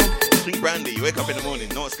 Drink brandy, you wake up in the morning,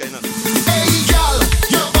 know what's going on. Hey, girl,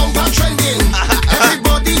 your bumper trending.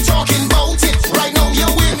 Everybody talking about it. Right now, you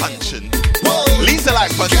win. Punching. Whoa. Lisa like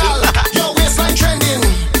punching. Girl, your waistline trending.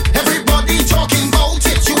 Everybody talking about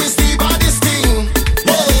it. You is the baddest thing.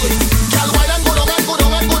 Whoa. Girl, why don't go down and go down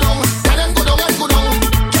and go down. Why don't go down and go down.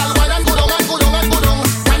 Girl, why don't go down and go down and go down.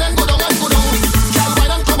 Why don't go down and go down. Girl, why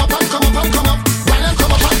don't come up and come up and come up. Why don't come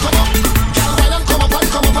up and come up. Girl, why don't come up and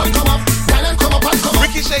come up and come up. Why don't come up and come up.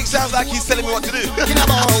 Ricky Shake sounds like he's telling me what to do. You're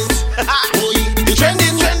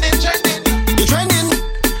trending. You're trending.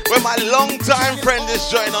 When my long-time friend is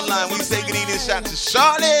joined online, we say good evening, shout to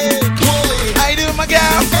Charlotte. How you doing, my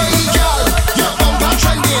girl? Hey, girl, your bumper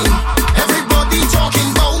trending.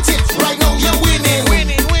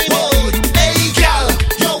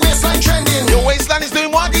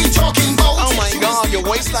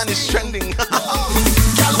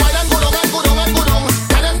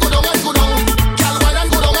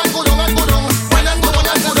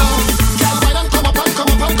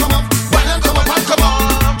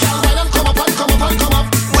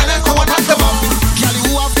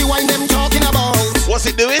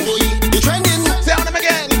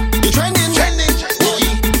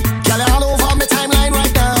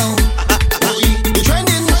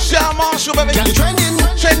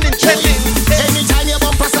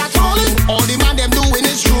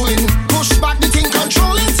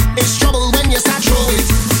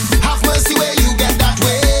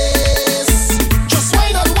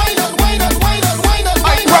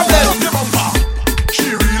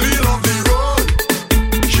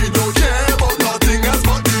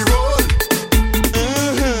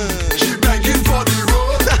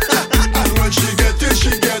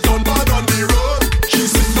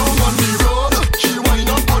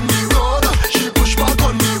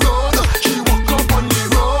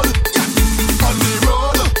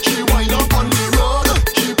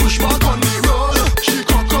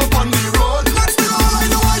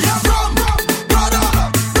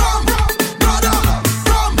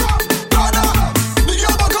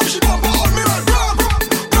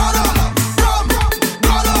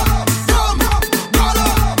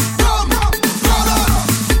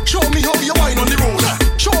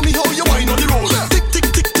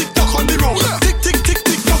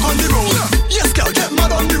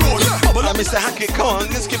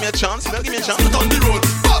 Huh? Spit on the road.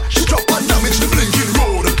 She drop and damage the blinking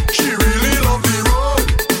road. She really love the road.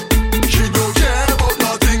 She don't care about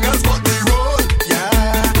nothing else but the road.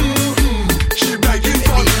 Yeah. She begging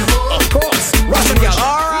for the road. Of course. Russian girl.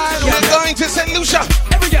 Alright, we're going to St. Lucia.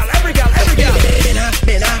 Every girl.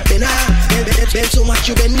 Bend so much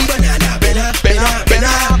you bend the banana. Bend.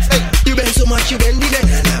 You bend so much you bend the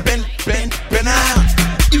banana. Bend.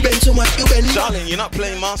 You bend so much you bend the. Charlene, you're not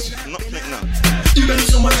playing master. Not playing now. You bend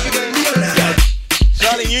so much you bend the banana.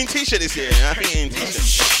 Charlene, you in t-shirt this year? I think you're in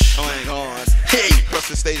t-shirt. Oh my God. Hey, cross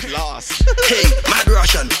the stage last. Hey, Mad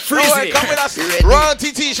Russian. Freeze Alright, come with us.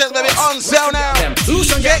 Royalty t-shirts, baby, on sale now.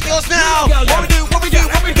 Get yours now. What we do?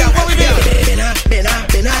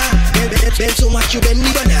 Bend so much you bend the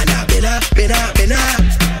banana. Bend.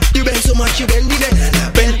 You bend so much you bend the banana.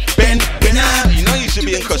 Bend. You know you should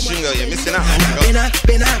be in costume, girl. You're missing out.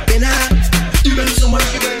 Bend. You bend so much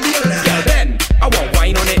you bend the banana. Girl, bend. I want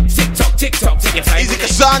wine on it. Tick tock, take your time. Easy,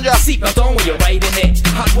 Cassandra. Seatbelt on when you're riding it.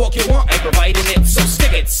 Hot walk you want, I'm providing it. So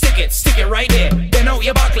stick it right there. Bend out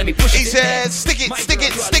your back, let me push it. He said, stick it.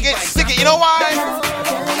 You know why?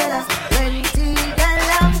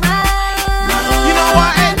 You know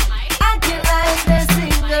why?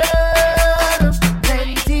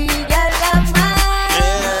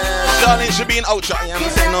 Charlene should be in Ultra. Yeah, I'm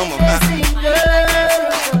saying no more.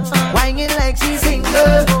 Whining like she's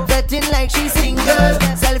single, betting like she's single,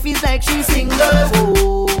 selfies like she's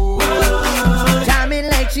single, jamming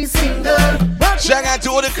like she's single. Shout out to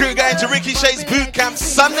all the crew going to Ricky Shay's boot camp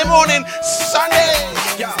Sunday morning.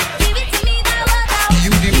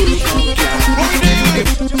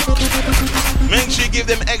 Make sure you give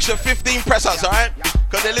them extra 15 press-ups, alright?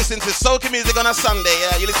 Because they listen to soca music on a Sunday.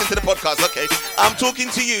 Yeah, you listen to the podcast, okay? I'm talking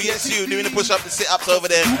to you, yes, you, doing the push-ups, the sit-ups over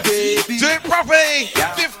there. Do it properly.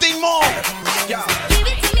 15 more.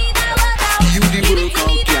 You the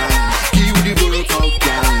workout, girl. You the workout,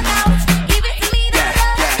 girl.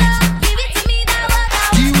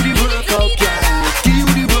 You the workout, girl. You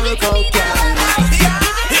the workout, girl.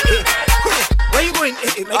 Where you going?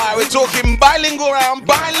 Alright, we're talking bilingual round.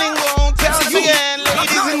 Tell us again,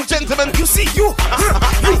 ladies and gentlemen. You see, you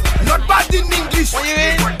not bad in English, What you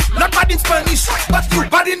in? not bad in Spanish, but you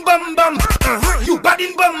bad in bum bum. You bad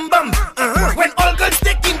in bum bum. When all girls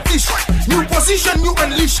taking fish, new position you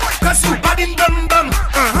unleash. Cause you bad in bum bum.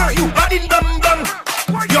 You bad in bum bum.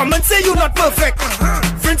 Your man say you not perfect.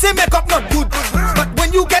 Friends say makeup not good. But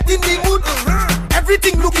when you get in the mood,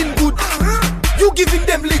 everything looking good. You giving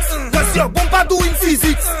them licks, cause your bumper doing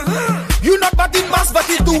physics. You not bad in mass, but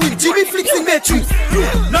you doing Jimmy flicks in Matrix. You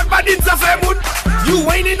not bad in Zafamun. You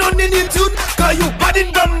whining on the new tune, cause you bad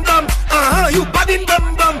in bum bum. You bad in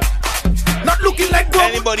bum bum. Not looking like gum.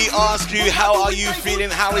 Anybody ask you how are you feeling,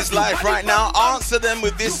 how is life right now? Answer them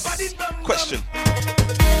with this question.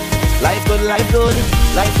 Life good. Life good.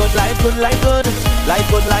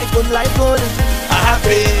 I'm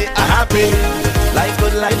happy. Life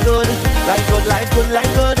good. I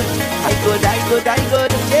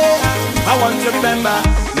good. Yeah. I want you to remember,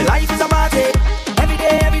 my life is a party.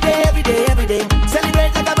 Every day.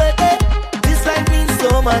 Celebrate like a birthday. This life means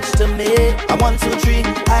so much to me. I 1, 2, 3.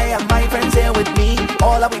 I have my friends here with me.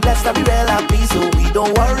 All are we blessed, are we well happy, so we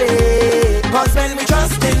don't worry. Cause when we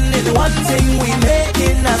trusting in one thing, we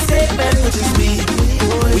making a statement, which is we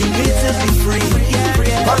need to be free.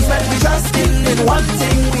 Cause when we trusting in one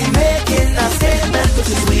thing, we making a statement, which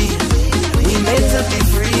is we made to be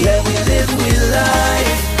free. Yeah, we live with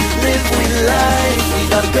life. We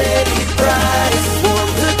got pay the price.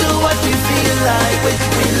 To do what we feel like with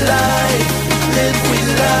we life. Live with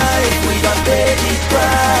life. We got pay the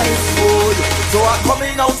price. Good. So I'm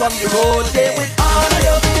coming out on the road there with all of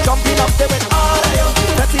you. Jumping up there with all of you.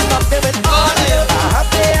 Setting up there with all of you.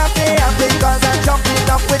 Happy cause I'm jumping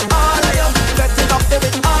up with all of you. Setting up there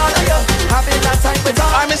with all of you. Having a time with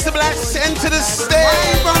all of you. Mr. Black, send to the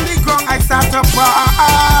stage. On the ground, I start to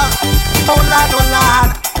fall. Oh lad.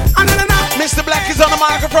 Mr. Black is on the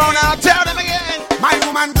microphone now. Tell them again. My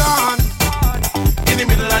woman gone. In the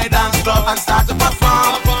middle of the dance club and start to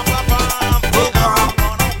perform.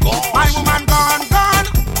 My woman gone.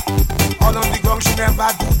 All on the ground, she never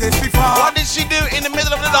do this before. What did she do in the middle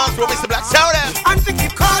of the dance floor, Mr. Black? Tell them. And she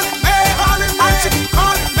keep calling me. And she keep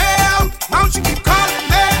calling me out. Now she keep calling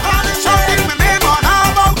me. Shouting my name on her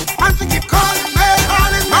mouth. And she keep calling me.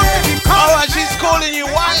 Now she keep calling me. Alright, she's calling you.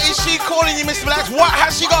 Why is she calling you, Mr. Black? What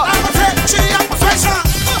has she got? She a professional.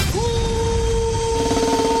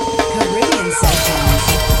 Caribbean Sessions.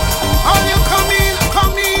 Oh, you come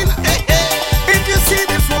in. If you see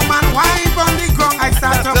this woman wipe on the ground, I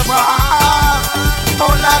start to fall.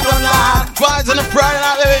 Oh, lad. Vibes on the Friday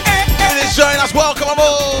night, baby. It is showing us welcome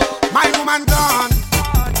aboard. My woman woman gone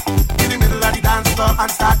in the middle of the dance floor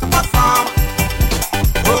and start to perform.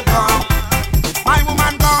 Oh God, my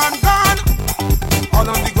woman gone. All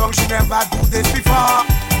on the ground, she never do this before.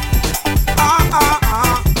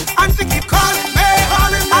 And she keep calling me,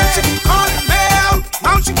 and she keep calling me out.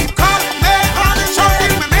 Now she keep calling me,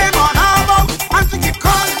 shouting my name on her mouth. And she keep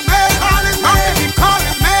calling me, now she keep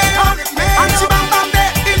calling me, and she bam bam me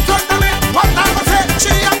in front of me. What time I say?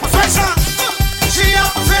 She a possession, she a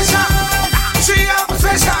possession, she a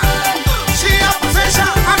possession, she a possession,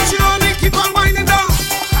 and she only keep on winding down.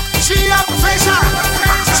 She a possession,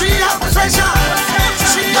 she a possession,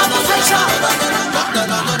 she a possession.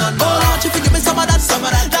 Oh Lord, you forgive me some of that, some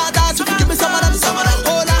of that. Dad, you forgive me some of that, some of that.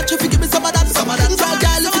 Oh Lord, you forgive me some of that, some of that.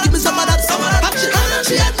 Girl, you forgive me some of that, some of that. And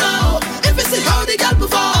she had now. If you see how the girl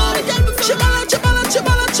before, she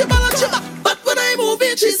balance. But when I move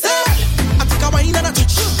it, she say, I take a wine and a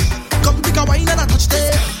touch. Come take a wine and a touch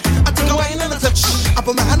there. I take a wine and a touch. I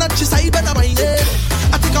put my hand on your side and I wine it.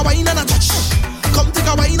 I take a wine and a touch. Come take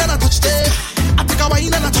a wine and a touch there. I take a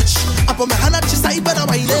wine and a touch. I put my hand on your side and I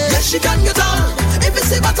wine it. Yes, she can get on. If you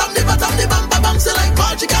say bottom, the bumper bounce like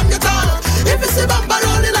ball, she can get on. If you say bumper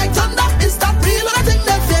rolling like thunder, is that real or I think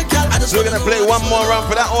that fake, girl? So we're gonna play one more round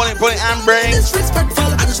for that all important and brain. Disrespectful,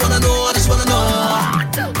 I just wanna know.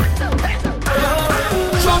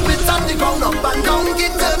 Drop it on the ground up and down,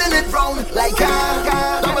 keep turning it round like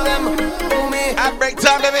a double M, me. And break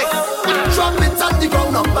time, baby. Drop it on the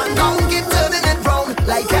ground up and down, keep turning it round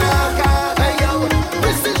like a hey yo,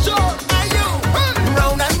 this is your hey yo.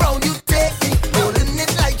 Round and round you take me, holding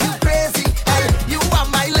it like you crazy. Hey, you are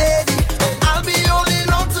my lady, I'll be holding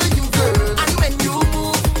on to you, girl. And when you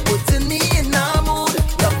move, putting me in a mood,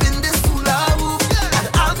 loving this hula hoop, and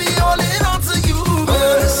I'll be holding on to you,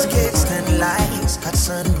 girl. Skates and lights, cut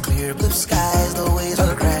sun, clear blue skies, the waves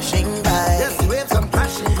are crashing by. Yes, waves come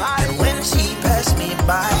crashing by. And when she passed me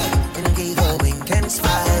by and gave a wink and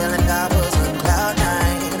smile, and I was on cloud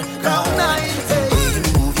nine. Hey.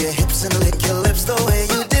 You move your hips and lick your lips, the way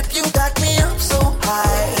you dip, you got me up so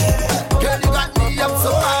high. Girl, you got me up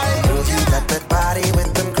so high. Girl, you got that body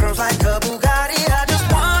with them curves like a Bugatti. I just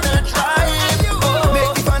wanna try it.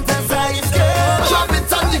 Make me fantasize, girl. Drop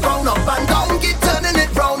it on the ground up and down, keep turning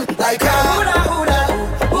it round like a hula hula,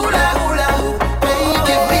 hula hula. Baby,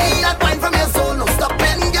 give me that wine from your soul, no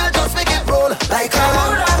stopping, girl, just make it roll like a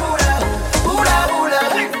hula hula, hula hula.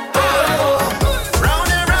 Round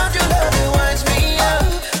and round, your love, it winds me up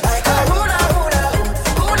like a hula hula,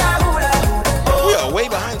 hula hula. We are way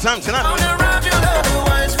behind time tonight. Round and round, your love, it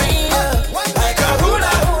winds me up like a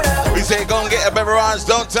hula hula. We say go and get a beverage,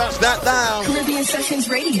 don't touch that down. Caribbean Sessions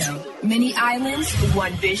Radio. Many islands,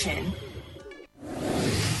 one vision.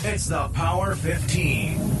 It's the Power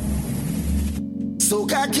 15.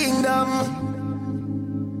 Soca Kingdom,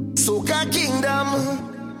 Soca Kingdom,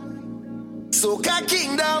 Soca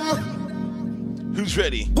Kingdom. Who's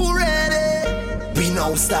ready? Who ready? We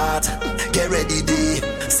now start. Get ready, day.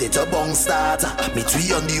 Set a bong start. Meet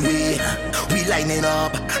we on the way. We lining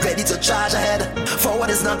up, ready to charge ahead. Forward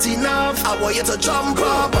is not enough. I want you to jump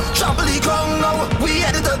up, trample the ground now. We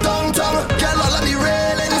headed to downtown. Girl, all on the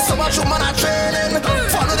railing. So much woman are trailing.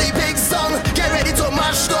 Follow the big song. Get ready to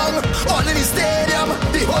mash down. All in the stadium,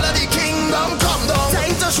 the whole of the kingdom. Come down.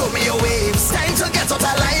 Time to show me your waves. Time to get out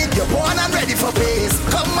of line. You're born and ready for pace.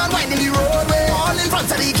 Come on, wind in the roadway. All in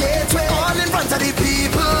front of the gateway. All in front of the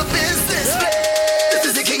people. Business place. This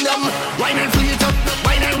is the kingdom. Wine and free it up.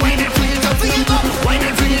 Wine and free it up. Free it up. Wine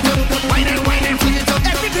and free it up. Wine and free it up.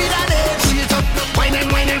 Every breed and age. Free it up. Wine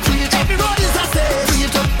and free it up. Every road is a stage. Free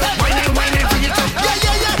it up. Wine and free it up. Yeah,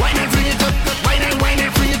 yeah, yeah. Wine and free it up. Wine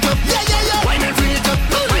and free it up. Yeah, yeah, yeah. Wine and free it up.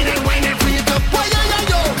 Wine and free it up. Why, yeah, yeah,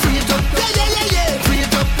 yo. Free it up. Yeah, yeah, yeah, yeah. Free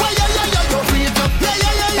it up. Why, yeah, yeah, yeah, yo. Free it up. Yeah,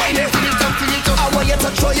 yeah, yeah, yeah. Wine and free it up. Free it up. I want you to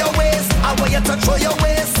throw your waist. I want you to throw your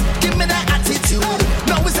waist. Give me that attitude.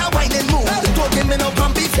 Now it's a whining mood. Don't give me no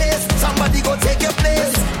grumpy face. Somebody go take your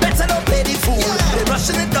place. Better don't play the fool. They're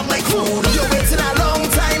rushing it down like food. You're waiting a long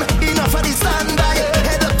time. Enough of the standby.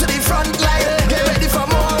 Head up to the front line. Get ready for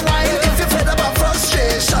more wine. If you're fed up of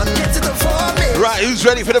frustration, get to the formation. Right, who's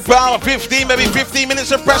ready for the Power 15, baby? 15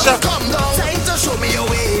 minutes of pressure. Come down. Time to show me your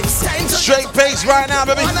waves. Time to straight pace right now,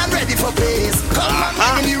 baby. On and ready for pace. Come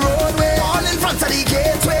on, in the roadway. All in front of the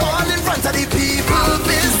gateway. All in front of the people.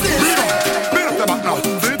 Business.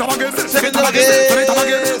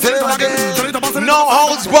 No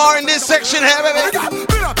holds bar in this section here, baby.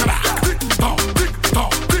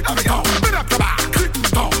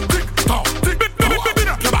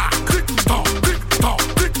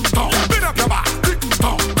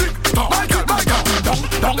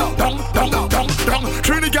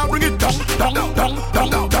 Trini girl, bring it down.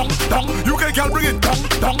 You the girl bring it down,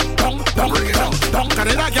 down, down, down, bring it down, down. Can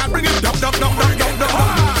the girl bring it down, down, down, down, down, down.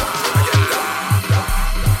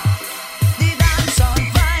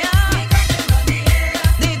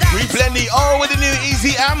 We blend the O with the new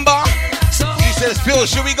Easy Amber. She says, Phil,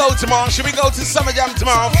 should we go tomorrow? Should we go to Summer Jam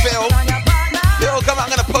tomorrow, Phil? Phil, come on, I'm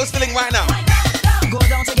gonna post the link right now. Go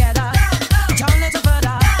down together, turn a little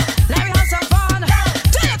further. Let me have some fun.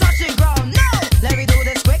 Till you touch the ground. No, let me do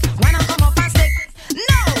this quick. When I come up and stick.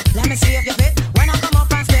 No, let me see if you fit. When I come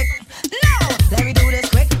up and stick. No, let me do this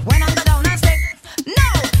quick. When I go down and stick. No,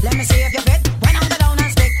 let me see if you fit. When I go down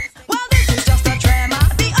and stick. Well, this is just a tremor.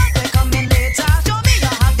 The earthquake coming later. Show me you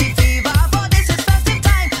have the fever, but this is festive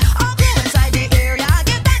time. I'll go inside the area.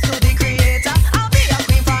 Give that to the creator. I'll be a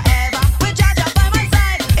queen forever. With Jaja by my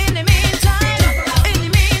side. In the meantime, in the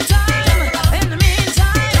meantime, in the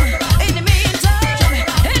meantime, in the meantime,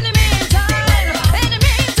 in the meantime, in the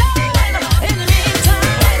meantime, in the meantime,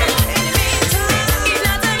 in the meantime. It's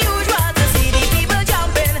not unusual to see the people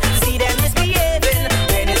jumping, see them misbehaving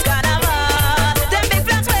when it's carnival. Them big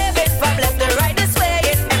flags waving from left to right, this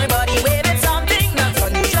swaying. Everybody waving something not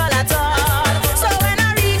unusual at all. So when I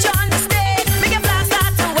reach on the stage, make your flag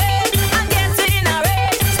start to wave and get in a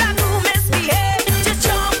rage. Start to misbehave, just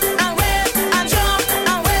jump and wave and jump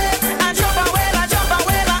and wave and jump and wave and jump and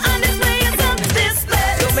wave and display yourself,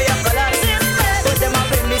 display. Show me your colors, display. Put them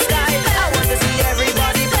up in the sky. I want to see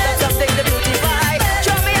everybody put up something to beautify.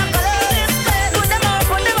 Show me your colors, display. Put them up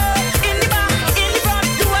in the back, in the front.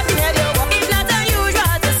 Do what you hear you want. It's not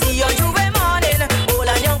unusual to see on Juve morning. All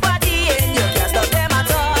on your body and you can't stop them at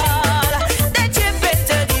all. They chip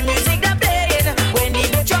into the music they're playing when the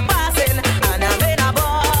beat you're passing and I'm in a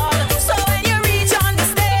ball. So when you reach on the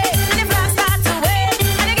stage and the flag start to wave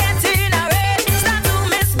and you get in a rage, start to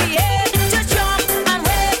misbehave, just jump and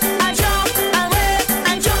wave and jump and wave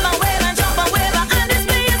and jump and wave and jump and wave and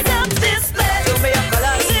display yourself, display. Show me your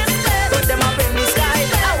colors, display. Put them up in the sky.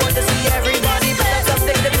 I want to see everybody put up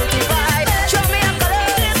something to beautify. Show me your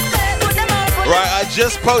colors, display. Put them up. Right, I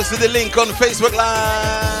just posted the link on Facebook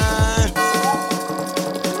Live.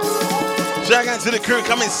 Shout out to the crew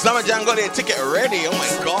coming Summer Jam, got their ticket ready. Oh my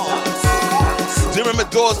god. Do remember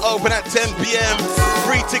doors open at 10 p.m.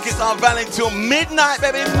 Free tickets are valid till midnight,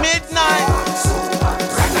 baby. Midnight.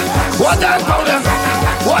 What that golden?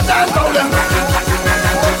 What that golden?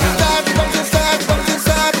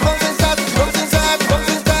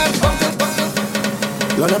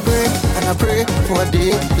 Lord, I pray and I pray for a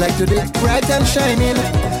day like today, bright and shining.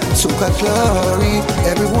 Soca glory,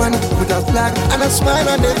 everyone with a flag and a smile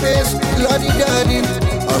on their face. Lordy daddy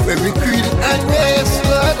of every creed and race,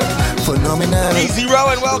 Lord. Phenomenal. Easy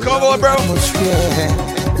Rowan, welcome aboard, bro.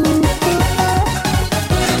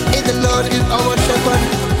 If the Lord is our shepherd,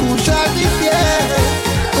 who shall be feared?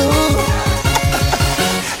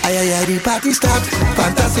 Aye, the party starts,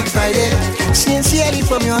 fantastic Friday. Sincerely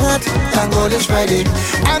from your heart, thank God it's Friday.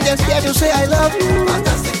 I'm just here to say I love you,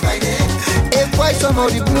 fantastic Friday. If white somehow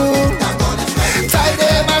the blue, thank God it's Friday.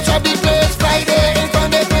 Friday, match up the place, Friday. In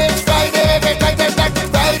front of the place, Friday.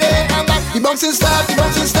 Friday, I'm back. The bouncing start, the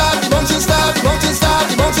bouncing start, the bouncing start, the bouncing start,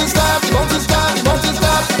 the bouncing start, the bouncing start, the bouncing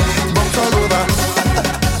start. Bounce all over.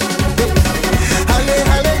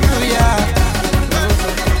 Hallelujah.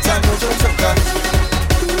 Thank you, Soca.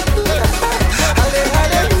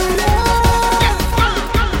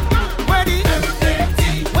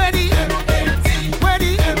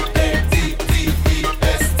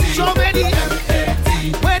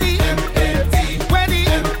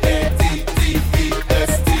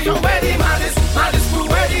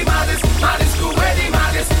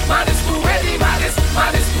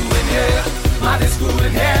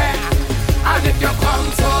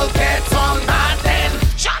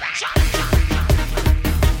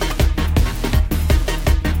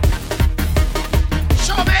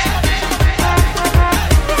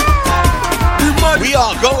 We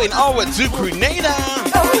are going over to Grenada.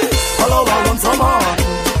 Hello, I want some on.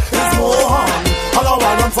 It's more on. Hello,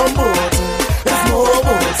 I want some boat. It's more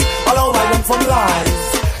boats. Hello, I want some lies.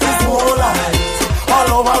 It's more lies.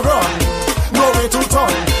 Hello, I run. No way to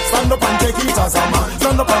turn. Stand up and take it as a man.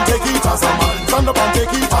 Stand up and take it as a man. Stand up and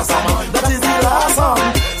take it as a man. That is the last song.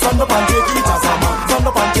 Stand up and take it as a man. Stand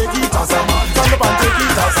up and take it as a man. Stand up and take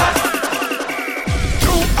it as a man.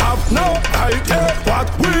 You have no idea what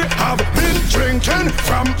we have been drinking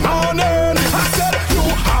from morning. I said you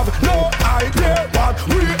have no idea what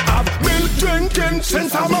we have been drinking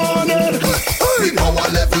since the morning. We power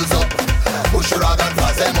levels up. Push rag and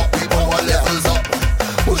fast them up. We power levels up.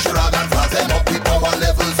 Push rag and fast them up. We power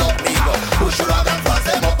levels up. Push rag and fast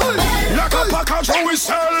them up. Like a package how we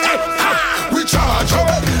sell. We charge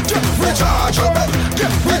up. We charge up.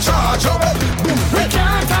 We charge up.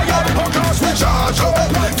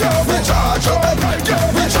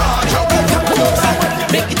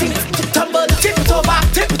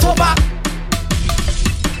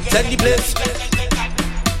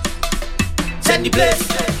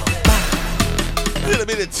 A little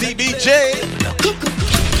bit of TBJ.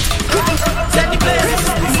 Set the place.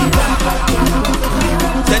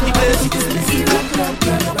 Set the place.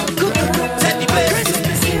 Set the place.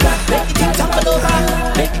 Make it tumble over.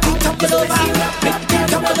 Make it tumble over. Make it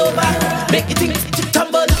tumble over. Make it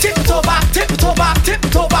tumble. Tip it over. Tip it over. Tip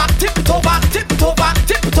it over. Tip it over. Tip it over.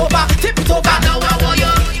 Tip it over. Tip it over. Now I want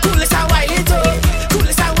you. Coolest and wild it up.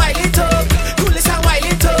 Coolest and wild it up. Coolest and wild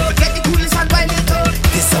it up. Get the coolest and wild it up.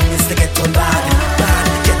 This song is to get on bad. Bad.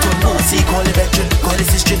 Get on bossy. Call it veteran. Call it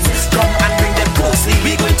streets. Come and bring them closely.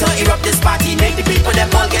 We going to erupt this party. Make the people them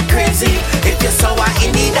all get crazy. If you're sour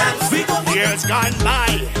in the dance, we go. Years gone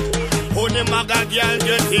by. Only maga girl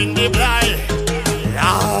just in the blind.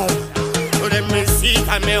 Love. So them me see it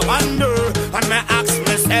and me wonder. And me ask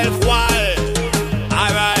myself why.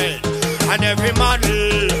 Alright. And every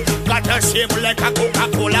model got a shape like a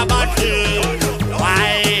Coca-Cola bottle.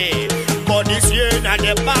 Why? But this year in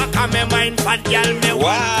the back of my mind, fat girl me.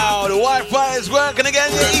 Wow, the Wi-Fi is working again.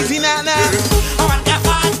 Yeah, easy now. I want that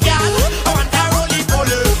fat girl. I want that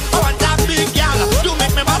roly-poly. I want that big girl. You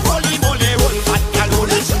make me my roly-poly. Roll fat girl, roll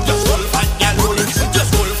it. Just roll fat girl, roll it.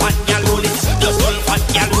 Just roll fat girl, roll it. Just roll fat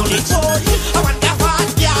girl, roll it. I want that fat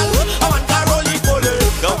girl. I want that roly-poly.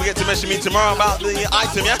 Don't forget to mention me tomorrow about the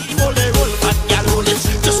item, yeah? Roll fat girl, roll it.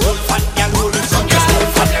 Just roll fat girl, roll it. Just roll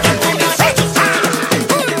fat girl, roll it.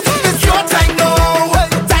 It's your time now.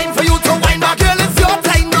 Time for you to wind back, girl. It's your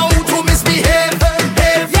time now to misbehave.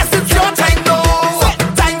 Yes, it's your time now.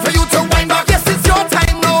 Time for you to wind back. Yes, it's your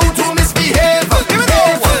time now to misbehave.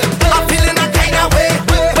 I'm feeling that kind of way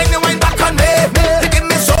when you wind back on me. You give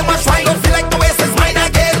me so much wine, don't feel like the waist is mine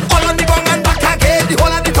again. All on the wrong and back again. The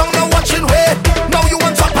whole of the tongue now watching way. Now you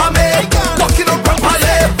want top of me, walking up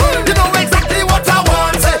properly. You know exactly what I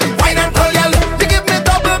want. Wine and curl, girl. You give me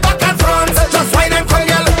double back and front. Just wine and curl,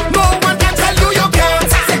 girl. No one can tell you you can't.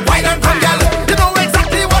 Say wine and curl, girl. You know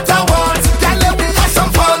exactly what I want. Girl, let me have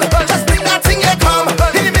some fun. Just bring that thing you come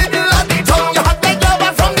in the middle of the tongue. You hot like lava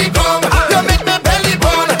from the ground. You make me belly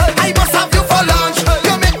burn. I must have you for lunch.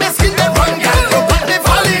 You make me skin the run, girl. You got me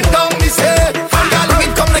falling down. Me say, and girl,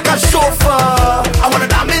 it come like a chauffeur. I wanna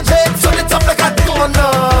damage it, turn it up like a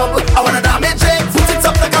doorknob. I wanna damage it, put it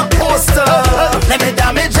up like a poster. Let me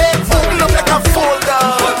damage it, open up like a folder.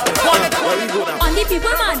 On the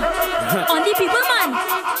people man. On the people man.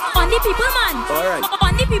 On the people man.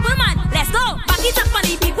 On the people man. Let's go. Back it up on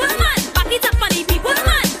the people man. Back it up on the people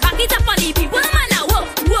man. Back it up on the people man. Now whoa,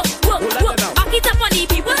 whoa, whoa, whoa. Back it up on the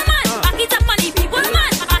people man. Back it up on the people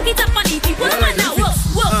man. Back it up on the people man. Now whoa,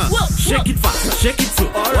 whoa, whoa. Shake it fast, shake it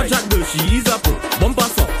slow. Watch that girl, she is a pro. Bumper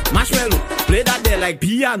song, marshmallow. Play that there like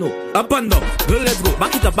piano. Up and down, girl, let's go.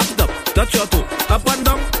 Back it up, touch your toe. Up and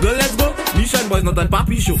down, girl, let's go. Mission boys, not a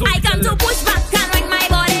papi show. I come to push back and wing my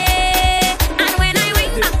body. And when I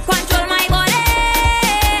wing back, control my body.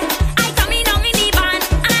 I come in down in the band,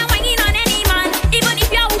 and I'm winging on any man. Even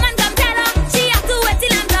if your woman come tell her, she has to wait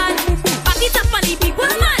till I'm done. Back it up on the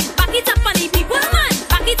people man. Back it up on the people man.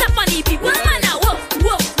 Back it up on the people man. Now whoa,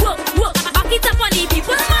 whoa, whoa, whoa. Back it up on the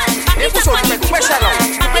people man. Back it up on the people man.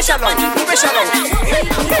 Back it up on the people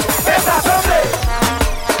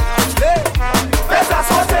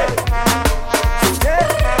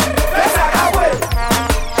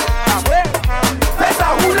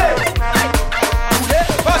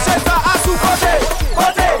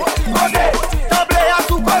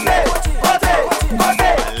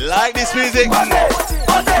Like this music.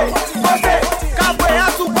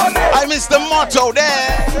 I miss the motto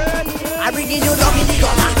there. I bring in you down in the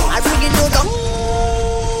gutter. I bring in you down.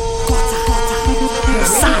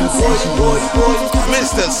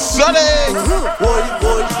 Mr. Sunny.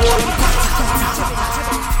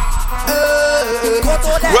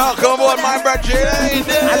 Welcome aboard, my brother.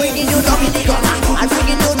 I bring in you down in the gutter. I bring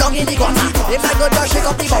in you down in the gutter. If I go down, shake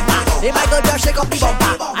up the bumper. If I go down, shake up the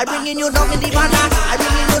bumper. I bring in you down in the banner. I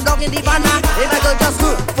bring in you down in the banner. If I go just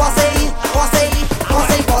good, force it.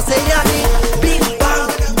 Bing bang,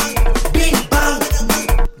 bing bang,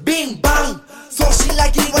 bing bang. So she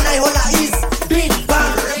like it when I hold her is bing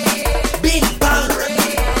bang, bing bang,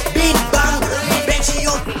 bing bang. Bang she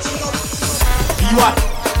up. You what?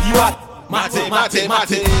 Mate.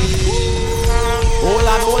 Hold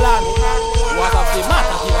on. What of the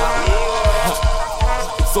matter here?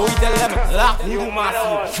 So we tell them, laugh you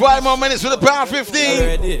massive. 5 more minutes for the Power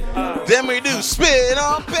 15. Then we do spin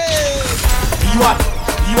on pay. You what?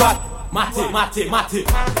 Mate. You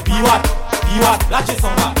what?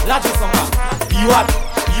 Lache songa. You what?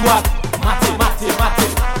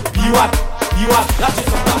 Mate. You what? Lache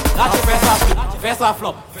songa. Lache fais ça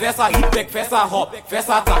flop, fais ça hip back, fais ça hop, fais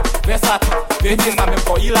ça tap, fais ça tip. Fais ça même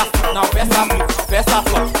pour il a now fais ça flip, fais ça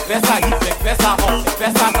flop, fais ça hip back, fais ça hop,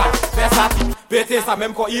 Versatile, pété ça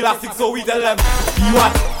même quand il a six, so we tell them.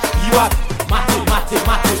 Biwat, mate,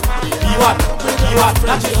 biwat,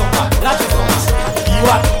 lâchez son bras,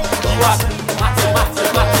 biwat, mate,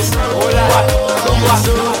 oh là, biwat.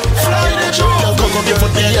 Fly the truck, come up your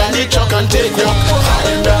foot behind the truck and take walk.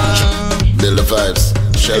 Build the vibes.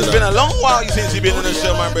 It's been a long while since you've been on the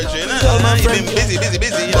show, my brother. You know? You've been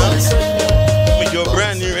busy, you know? With your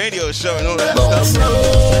brand new radio show and all that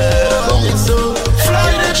stuff.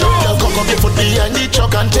 Fly the truck, come up your foot behind the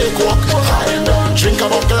truck and take walk. Drink a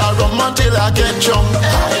buckle of rum until I get drunk.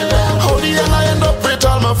 How the hell I end up with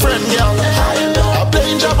all my friend, girl? I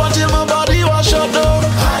play job until my body was shut down.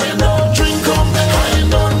 Drink up, I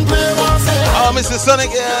don't play my face. Oh, Mr.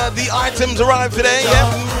 Sonic, the items arrived today. Yeah,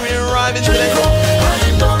 we're arriving today.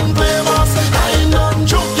 I don't play my face. I don't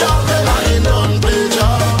joke, girl. I don't play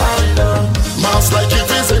job. Mass like if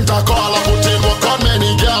it's in a call, I put in work on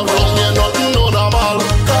many girl. Wrong, you nothing no normal.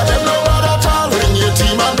 Got them no bad at all. Bring your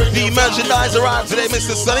team and bring the merchandise arrived today,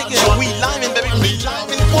 Mr. Sonic. Yeah, we liming, baby, we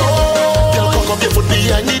liming. Girl, cock up your foot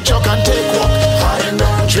behind the truck and take walk.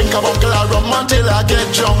 Drink a buckle of rum until I get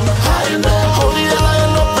drunk. How the hell I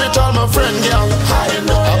end up with all my friend, girl?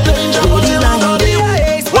 I'm playing job until I know the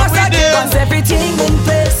way. What we do? Cause everything in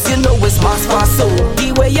place, you know it's mass fast. So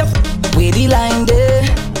the way you where the line there,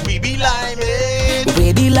 we be liming.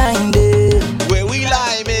 where the line there, Where we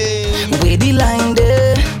liming. where the line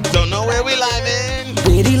there, Don't know where we liming.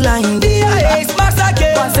 where the line there. It's mass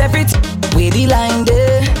again. Cause everything where the line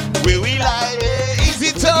there, Where we liming.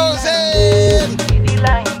 Easy toes, eh?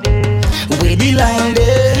 where the line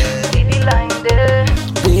there,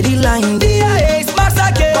 where the line there. It's mass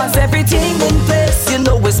again. Cause everything in place, you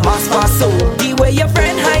know it's mass fast. So the way your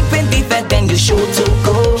friend hyping the vet, then you show to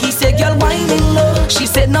go. He said, girl, whining low. She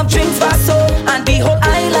said, no drinks fast, so. And the whole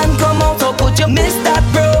island come out, so could you miss that,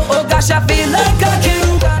 bro? Oh gosh, I feel like a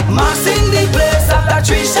king. Mass in the place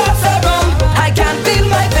after 3 shots of rum. I can't feel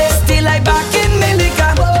my face till I back in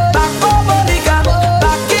Millica. Back for Monica.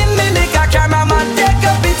 Back in Millica. Cameraman, take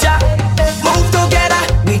a picture. Move together,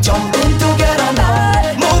 we jump in together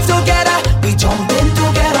now. Move together, we jump in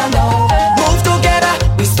together now. Move together,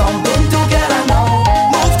 we stomp in together now.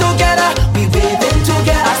 Move together, we waving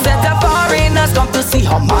together. I said the foreigners come to see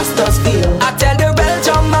how masters feel. I tell the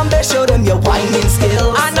Belgium man, they show them your whining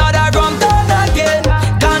skills. Another rum done again.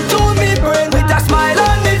 Gone to me brain with a smile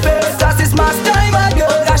on me face. Cause it's mass time again.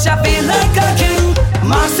 Gosh, I feel like a king.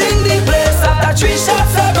 Mass in the place after 3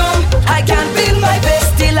 shots of rum. I can't feel my face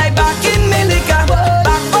till I back in Millica.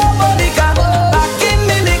 Back for Monica. Back in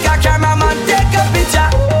Millica. Cameraman, take a picture.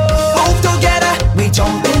 Move together, we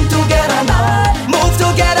jump in together now. Move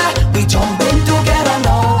together, we jump in together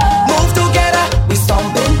now. Move together, we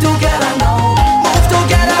stomp in together now. Move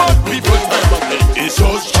together. People it's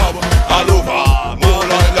just trouble all over. More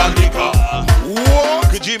like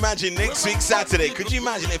Landica. Could you imagine next week Saturday? Could you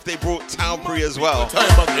imagine if they brought Talbury as well?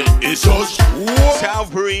 It's just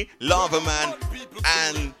Talbury, Lava Man,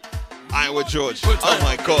 and Iowa George. Oh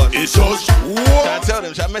my God! It's just Should I tell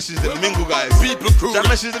them? Should I message the Mingle guys? Should I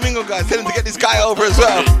message the Mingle guys? Tell them to get this guy over as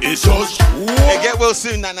well. It's just Hey, get well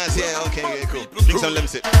soon, Nanas. Yeah, okay, yeah, cool. Drink some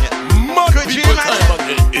lemsip. Yeah. Could you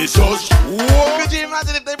imagine? It's just Could you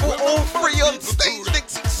imagine if they brought all 3 on stage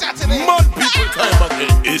next week Saturday? mad people time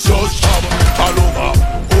again. It's just trouble all over.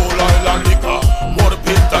 Whole island liquor, more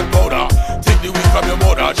paint and powder. Take the weed from your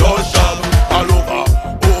mother. Just trouble all over.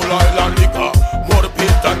 Whole island liquor, more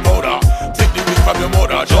paint and powder. Take the weed from your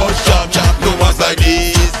mother. Just chop. No mass like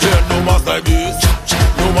this. Yeah, no mass like this.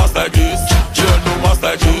 No mass like this. Yeah, no mass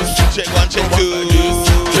like this. Check 1, check 2.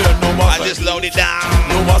 Yeah, no mass I like just load it down.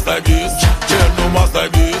 no mass like this, yeah, no mass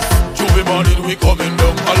like this. Juve morning we coming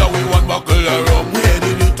down, all we want buckle around. We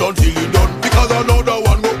heading it until it done, because another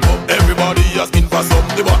one will come. Everybody asking for some,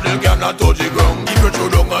 the bottle cannot touch the ground. If you throw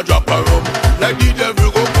down a drop of rum, like the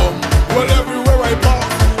devil go come. Well, everywhere I pass,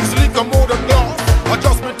 it's liquor more than glass. I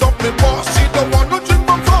just met up my boss, she don't want to drink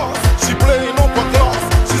from fast. She playing up a glass,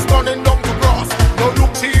 she's turning down to grass. Now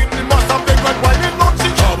look, she in the master big red wine, it not she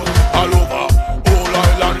trouble all over. Whole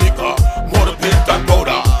island liquor, more paint and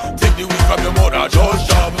powder. Take the weed from your mother, just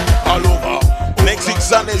job all over. Next week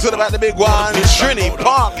Sunday is all about the big one. Trinity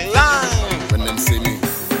Park Lime. When them see me,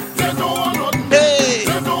 Hey,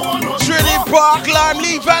 Trinity Park Lime,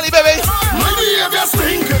 Lee Valley, baby. my behavior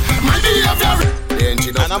stink, my behavior.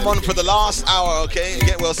 And I'm on for the last hour, okay?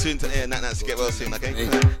 Get well soon. Nanas, get well soon, okay?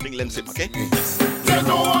 Drink lemsip, okay?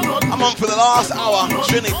 I'm on for the last hour.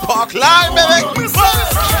 Trinity Park Lime, baby.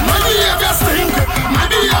 My behavior stink, my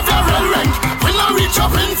behavior real rank. When I reach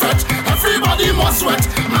up in fat, everybody must sweat.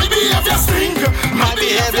 My behavior stink, My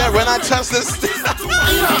behavior when I touch this.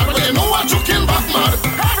 But they know what you can back mad.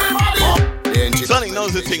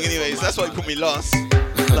 knows the thing anyways. That's why he put me last.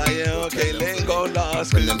 Like, yeah, okay, let him go last.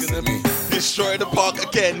 Because he's going to destroy the park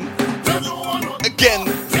again. Again.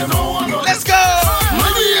 Let's go! My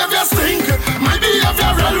behavior stink. My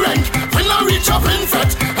behavior real rank. When I reach up in fret,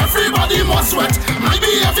 everybody must sweat. My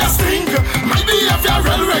behavior stink. My behavior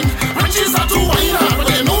real rank. When she's out to wine hard, but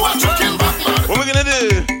they know what tricking back, man. What we gonna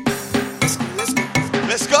do?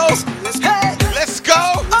 Let's go. Hey, let's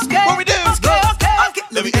go. Okay. What we do? Okay.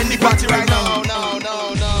 Let me end the party right now. No.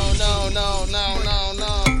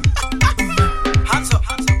 Hands up.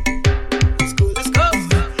 Let's go.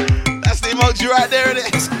 That's the emoji right there, isn't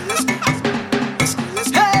it?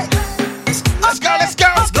 Hey, Let's go.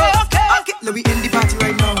 Okay. Let me end the party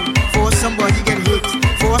right now. For somebody get hit,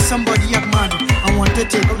 for somebody act mad, I want to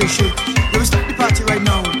take out the shit. Let me stop the party right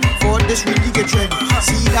now. For this really get red.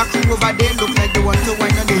 See that crew over there look like they want to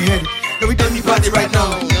wine on their head. Let me end the party right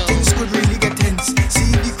now. Things could really get tense.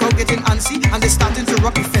 See the crowd getting antsy and they starting to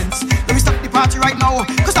rock the fence. Let me stop the party right now,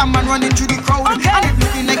 cause that man running through the crowd and it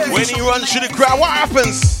looking like when he runs through the crowd, what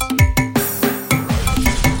happens?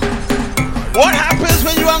 What happens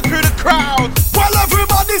when you run through the crowd? Well,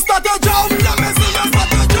 everybody start to jump. Let me see you start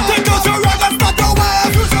to jump. Take out your rag and start to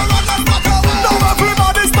wave. Use your rag and start to wave. Now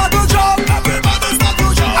everybody start to jump. Everybody start to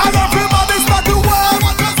jump. And everybody start to wave.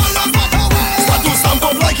 Start to stamp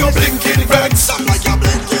up like you're blinking vex. Stamp like you're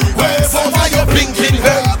blinking. Wave over your blinking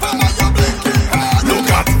head.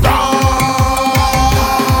 Look at that.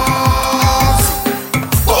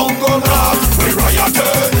 Bongo blast. We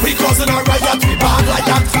rioted. We causing a riot. We bad like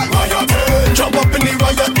that. Rioted. Jump up in the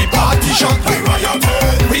riot. We party shot. We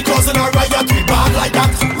rioted. We causing a riot. We bad like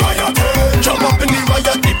that. Rioted. Jump up in the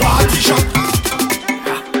riot. We party shot.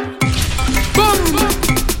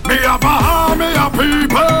 Me have a army of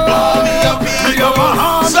people. Me have a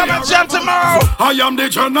army. Summer Jam tomorrow. I am the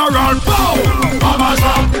general. Bow. Mama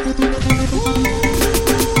Jam.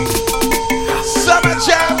 Summer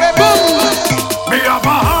Jam, baby. Me have a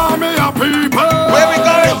army of people. Where we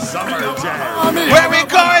going? Summer Jam. Where we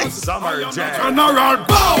going? Summer Jam. General.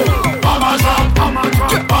 Bow. Mama Jam. Mama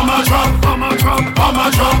Jam. Mama Jam. Mama Jam. Mama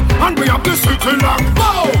Jam. And we have the city lock.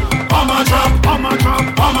 Bow. Mama Jam. Mama Jam.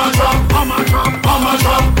 Mama Jam. Mama Jam. Mama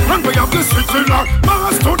Jam. And we have the city lock.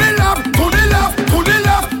 Mass to the left. To the left. To the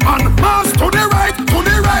left. And mass to the right. To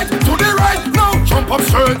the right. To the right. Now jump up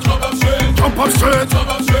straight. Jump up straight. Jump up straight. Jump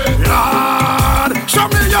up straight. Lord, show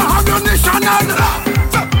me your ammunition and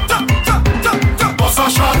bust a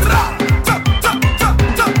shot.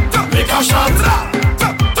 Make a shot.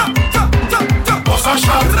 Bust a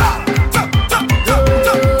shot.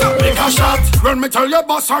 Make a shot. When me tell you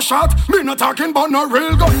bust a shot, me not talking about no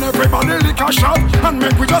real gun. Everybody lick a shot and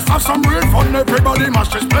make we just have some real fun. Everybody mash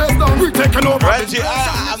this place down. We taking over. Reggie,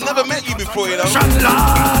 I've never met you before, you know. Lord,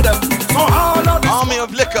 so all of this Army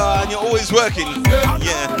of liquor and you're always working.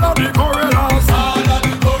 Yeah. all of the gorillas.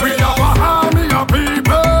 We have a army of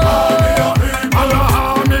people. And a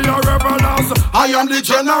army of rebels. I am the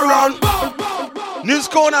general. News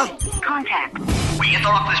Corner. Contact. We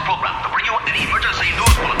interrupt this program to bring you an emergency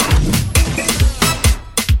news bulletin.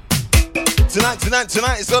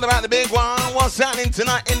 Tonight, it's all about the big one. What's happening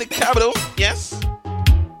tonight in the capital? Yes.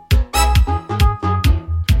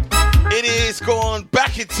 It is going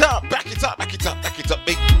back it up,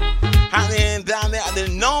 big. Happening down there at the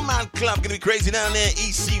Nomad Club. Gonna be crazy down there,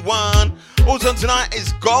 EC1. Also tonight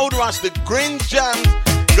is Gold Rush, the Green Jams.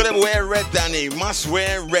 Gotta wear red down there. You must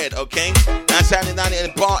wear red, okay? That's happening down there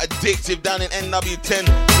at the Bar Addictive down in NW10.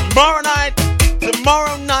 Tomorrow night,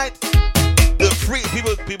 the free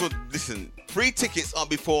people listen. Free tickets are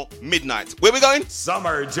before midnight. Where we going?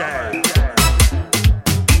 Summer Jam.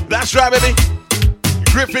 That's right, baby.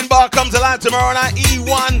 Griffin Bar comes alive tomorrow night.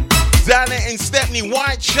 E1 down there in Stepney,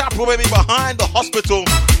 Whitechapel, baby, behind the hospital.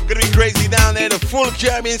 Gonna be crazy down there. The full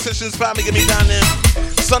Caribbean Sessions family gonna be down there.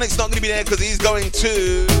 Sonic's not gonna be there because he's going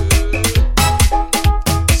to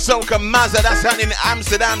Soca Mazza. That's happening in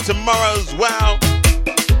Amsterdam tomorrow as well.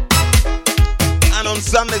 And on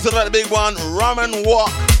Sunday, it's about the big one, Rum and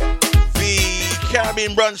Walk. The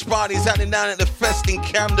Caribbean brunch party is happening down at the Fest in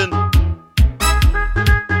Camden.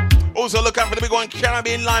 Also look out for the big one,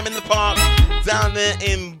 Caribbean Lime in the Park, down there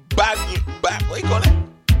in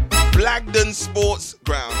Blagden Sports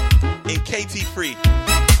Ground in KT3.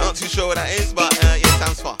 I'm not too sure what that is, but yeah, it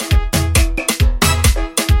sounds fun.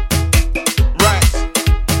 Right.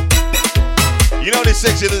 You know this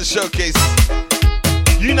section of the showcase.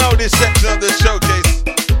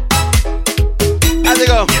 How's it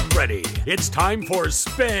go? Get ready. It's time for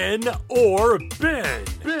Spin or Bin.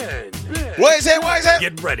 What is it?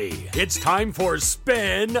 Get ready. It's time for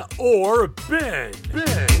Spin or Bin.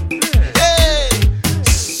 Hey!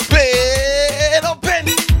 Spin or Bin.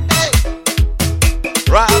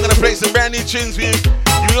 tunes with you.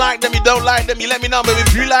 You like them, you don't like them, you let me know. But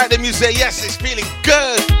if you like them, you say, yes, it's feeling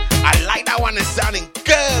good. I like that one, it's sounding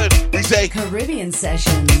good. We say Caribbean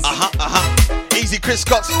Sessions. Easy Chris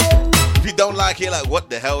Cox. If you don't like it, like, what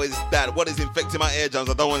the hell is that? What is infecting my eardrums?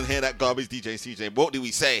 I don't want to hear that garbage, DJ CJ. What do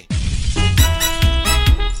we say?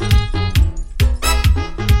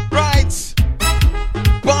 Right.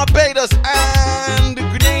 Barbados and the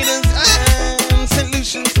Grenadans and St.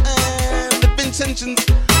 Lucians and the Vincentians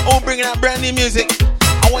all bringing out brand new music.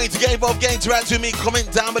 I want you to get involved, get interact with me.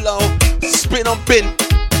 Comment down below. Spin on bin.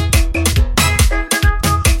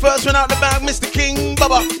 First one out the bag, Mr. King,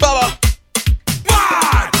 Baba.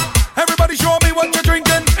 Why? Everybody show me what you're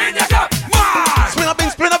drinking. In your cup. Why? Spin up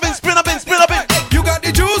in. You got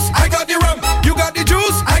the juice, I got the rum. You got the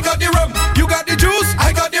juice, I got the rum. You got the juice,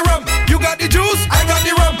 I got the rum. You got the juice, I got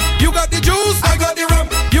the rum. You got the juice, I got the rum.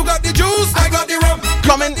 You got the juice, I got the rum.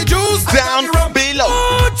 Comment the juice down below.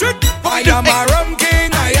 I am a rum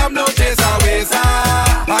king, I am no chaser waster.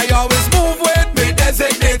 I always move with me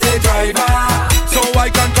designated driver, so I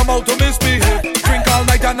can come out to misbehave. Drink all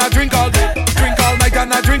night and I drink all day. Drink all night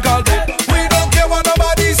and I drink all day. We don't care what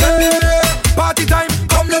nobody say. Party time,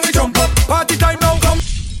 come let me jump up. Party time now, come.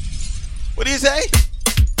 What do you say?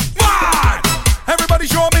 Why? Everybody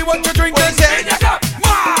show me what you're drinking. What do you say?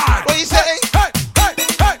 Why? What do you say? Hey.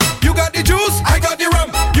 You got the juice, I got the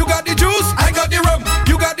rum. You got the juice, I got the rum.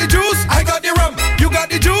 You got the juice, I got the rum. You got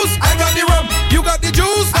the juice, I got the rum. You got the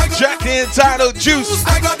juice, I got Track entitled Juice,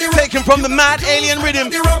 taken from the Mad Alien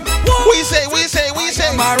Rhythm. What you say?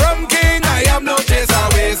 My rum king, I am no chaser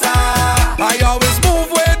waster. I always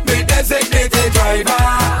move with me designated driver,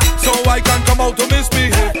 so I can come out to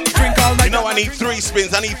misbehave. Drink all night. You know I need 3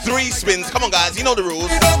 spins. Come on, guys. You know the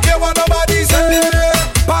rules. We don't care what nobody say.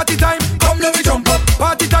 Party time, come let me jump up.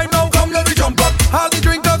 Party time now, come let me jump up. All the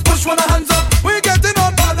drinkers push one hands up. We getting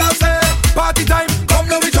on father say. Party time, come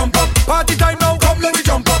let me jump up. Party time now, come let me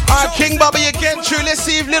jump up. Alright, King Bobby, you get through. Let's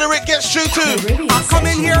see if Little Rick gets through too. I come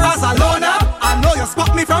in here as a loner. I know you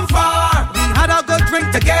spot me from far. We had a good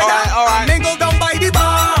drink together. Alright. Mingle down by the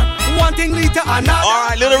bar. One thing lead to another.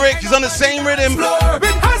 Alright, Little Rick, he's on the same rhythm.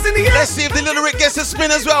 Let's see if the Little Rick gets a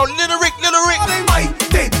spin as well. Little Rick. I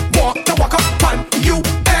did walk up on you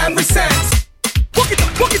every sense. Walk it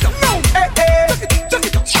up, no. Chuck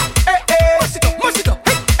it up, mash it up,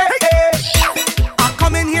 hey. I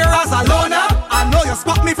come in here as a loner. I know you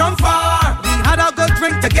spot me from far. We had a good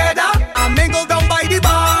drink together. I mingle down by the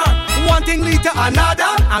bar. One thing lead to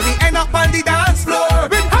another, and we end up on the dance floor.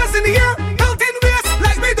 With hands in the air, belt in waist,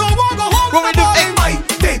 like we don't want to go home. What we do? I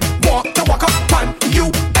did walk up on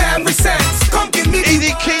you every sense. Come give me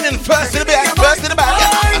Easy Keenan, first in the back.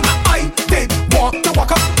 I did walk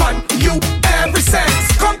up on you every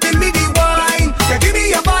sense. Come give me the wine. Yeah, give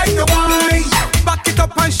me a bite of wine. Back it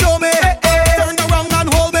up and show me. Turn around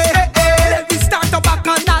and hold me. Let me start the back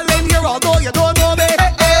and I'll in here, although you don't know me.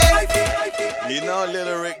 You know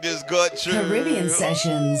Little Rick just got through. Caribbean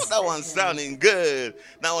Sessions. That one's sounding good.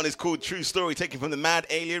 That one is called True Story, taken from the Mad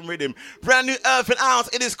Alien Rhythm. Brand new Earth and Out.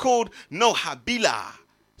 It is called No Habila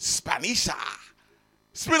Spanisha.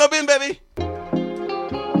 Spin up in, baby.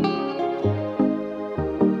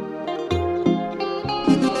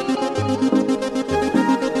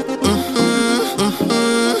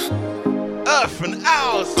 Earth and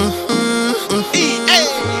Out. EA.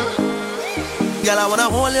 Girl, I wanna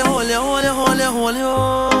hold you.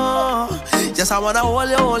 Just I wanna hold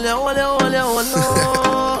you.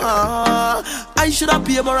 I should have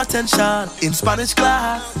paid more attention in Spanish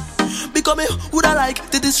class, because me woulda like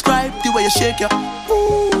to describe the way you shake your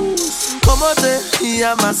Como te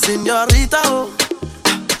llamas, señorita? Oh,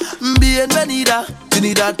 bienvenida,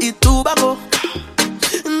 Trinidad y Tobago.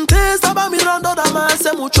 Te estaba mirando nada más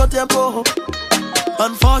hace mucho tiempo.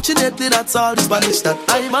 Unfortunately, that's all the Spanish that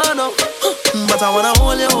I know. But I wanna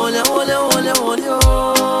hold you.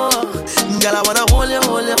 Girl, I wanna hold you.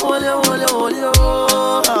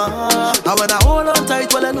 I wanna hold on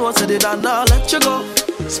tight while I know so they don't let you go.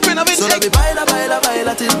 Spin a bit. So let me baila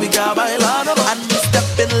till we can baila no. And we step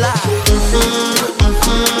in line.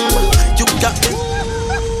 You got me.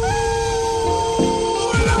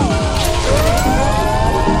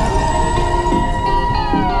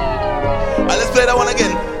 Let's play that one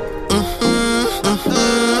again.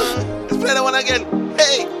 Let's play that one again.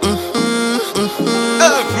 Hey.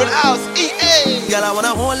 Earth and House, EA. Girl, I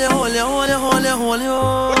wanna hold you. What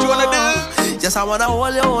you wanna do? Yes, I wanna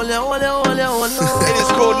hold you. It is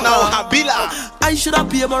called No Habila. I should have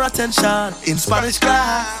paid more attention in Spanish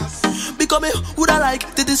class, because me woulda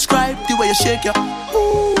like to describe the way you shake your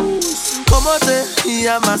Como te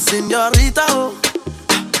llamas, señorita? Oh,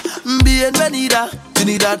 bienvenida,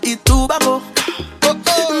 Trinidad y Tobago.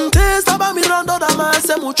 Te estaba mirando nada más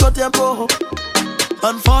hace mucho tiempo.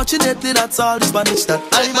 Unfortunately, that's all the Spanish that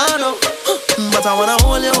I know. But I wanna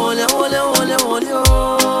hold you, hold you, hold you, hold you, hold you.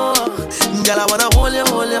 Girl, I wanna hold you,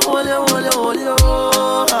 hold you, hold you, hold you, hold you.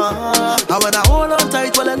 I wanna hold on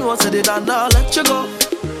tight while I know say they don't let you go.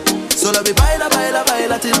 So let me baila, baila,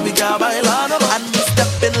 baila till we can baila no more. And we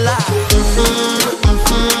step in line.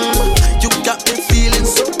 You got me feeling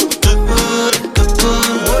so good, good,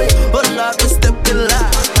 boy. Oh Lord, we step in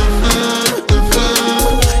line.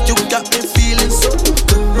 You got me feeling so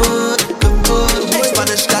good, good, boy.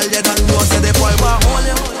 Spanish girl, you don't know say the boy want hold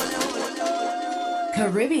you.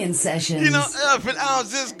 Caribbean Sessions. You know, Earth and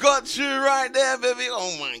Hours just got you right there, baby.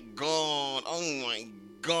 Oh my God. Oh my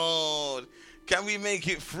God. Can we make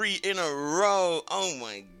it 3 in a row? Oh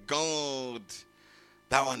my God.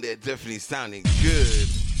 That one there definitely sounding good.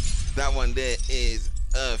 That one there is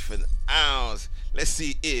Earth and Hours. Let's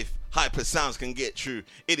see if Hyper Sounds can get through.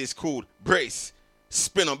 It is called Brace.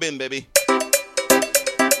 Spin on bin, baby.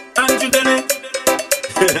 Andrew Denny.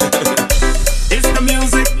 It's the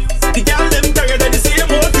music. The girl them tired that they see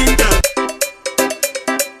more thing down.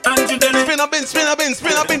 Andrew Denny. Spin up in, spin up in,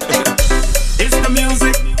 spin up in. It's the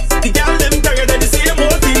music. The girl them tired that they see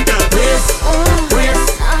more thing down. Brace,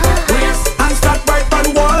 brace, brace. And start right on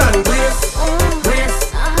the wall and brace,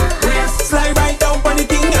 brace, brace. Slide right down on the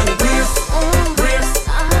thing and brace, brace,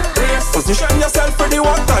 brace. Position yourself for the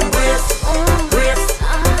walk and brace, brace.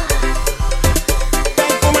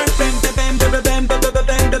 Bend for my bend, bend, bend, bend, bend, bend,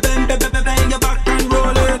 bend, bend, bend, bend, bend, your back and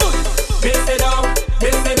roll it. Bass it out,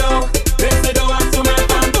 bass it out, bass it out to my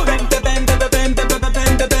band. Bend, bend, bend, bend, bend, bend,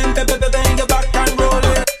 bend, bend, bend, bend, your back and roll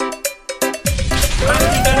it.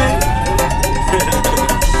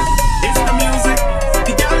 It's the music.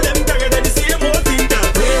 The girl them tired that they see more thing down.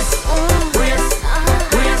 Brace, brace,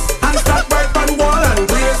 brace. And start right on the wall and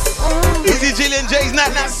brace. Easy Jillian J's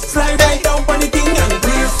not nas. Slide right down on the thing and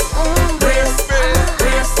brace, brace,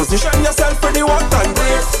 brace. Position yourself for the walk and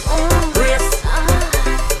brace, brace.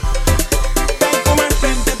 Bend for my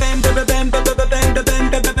bend, bend, bend, bend, bend, bend,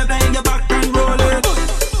 bend, bend, bend, your back and roll it.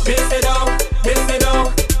 Bass it out, bass it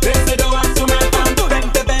out, bass it out to my band. Bend,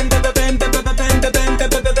 bend, bend, bend, bend, bend,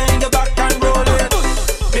 bend, bend, bend, your back and roll it.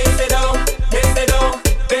 Bass it out, bass it out,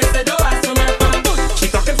 bass it out to my band. She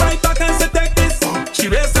talking right back and say take this. She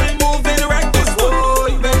raise and move and erect this. Oh,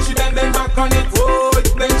 then she bend back on it. Oh,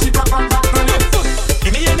 then she back on it.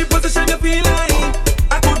 Give me any position you feel like.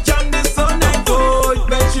 I could jam this all night. Oh,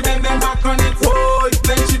 then she bend back on it. Oh,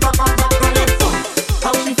 then she back on it.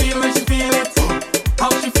 How she feel when she feel it? How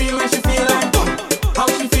she feel when she feel it? How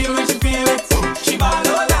she feel when she feel it? She ball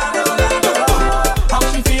oh la oh la oh. How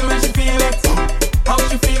she feel when she feel it? How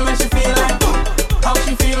she feel when she feel it? How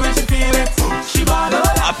she feel when she feel it? She ball oh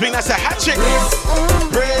la. I think that's a hat trick.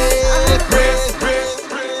 Brace, brace, brace,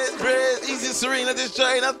 brace, brace. Easy Serena just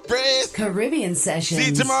trying to brace. Caribbean Sessions. See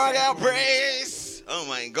you tomorrow, gal. Brace. Oh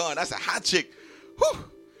my God, that's a hat trick. Whew.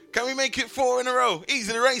 Can we make it 4 in a row?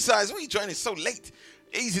 Easy the race size. What are you joining so late?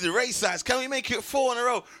 Easy the race size. Can we make it 4 in a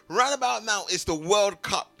row? Right about now, it's the World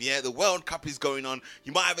Cup. Yeah, the World Cup is going on.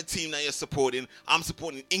 You might have a team that you're supporting. I'm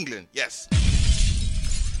supporting England. Yes.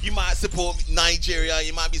 You might support Nigeria.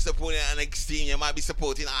 You might be supporting an next team. You might be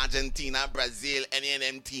supporting Argentina, Brazil, any of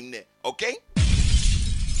them team there. Okay?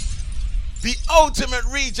 The Ultimate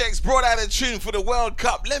Rejects brought out a tune for the World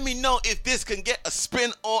Cup. Let me know if this can get a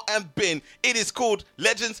spin or a bin. It is called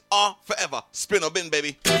Legends Are Forever. Spin or bin,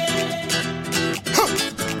 baby.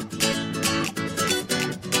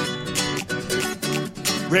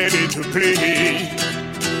 Ready to play.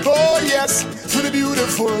 Oh yes, for the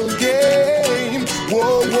beautiful game.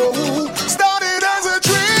 Whoa, whoa, started as a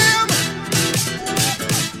dream.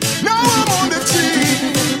 Now I'm on the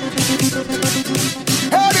team.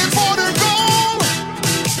 Headed for the goal.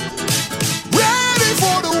 Ready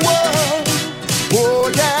for the world. Oh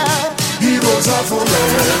yeah, heroes are forever.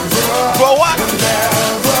 For what?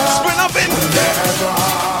 Forever. Spin up in. Forever.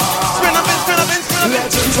 Spin up in, spin up in, spin up in.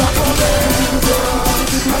 Legends are forever.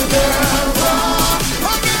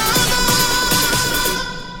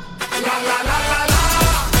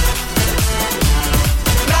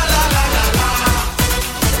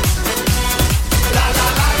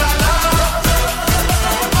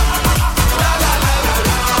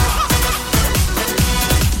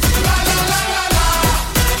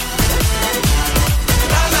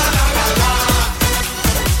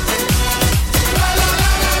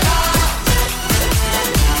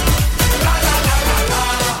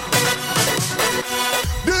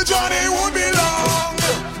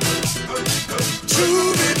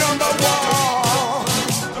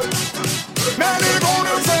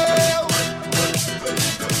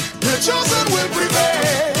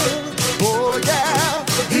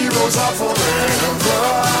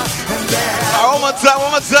 time,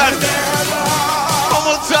 one more time. One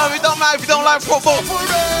more time, it don't matter if you don't like football.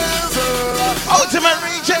 Ultimate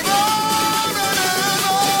reject.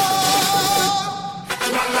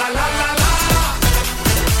 La la la la la.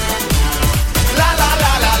 La la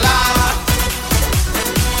la la la.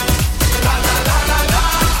 La la la la la.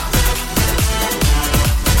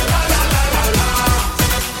 La la la la la.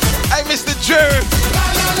 Hey, Mr. Drew. La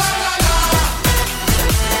la la la la.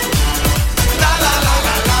 La la la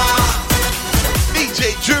la la. DJ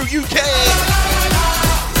Drew UK.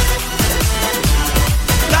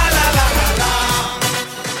 La la la la la.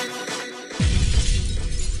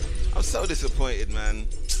 I'm so disappointed, man.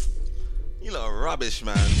 You lot are rubbish,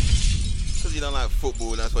 man. Because you don't like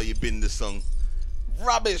football, that's why you bin the song.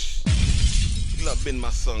 Rubbish. You lot bin my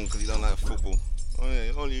song because you don't like football.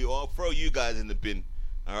 Only you. I'll throw you guys in the bin.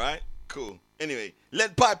 Alright? Cool. Anyway,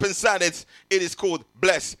 Lead Pipe and Silence. It is called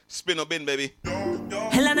Bless. Spin or bin, baby.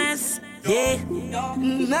 Helleness, yeah.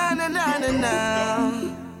 Na na na na na.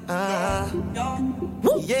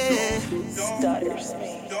 Yeah. Stutters.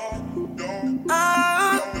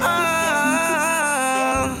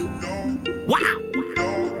 Wow.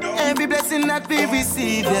 Every blessing that we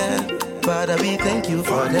receive, yeah. Father, we thank you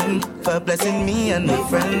for them, for blessing me and my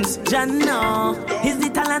friends. Jah know is the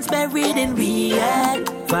talents buried in we, yeah.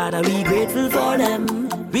 Father, we grateful for them.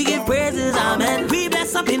 We give praises, amen. We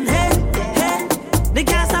bless up in hey, hey. They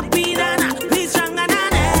can't stop me now. We stronger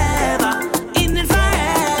than ever. In it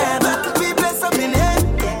forever. We bless up in hey,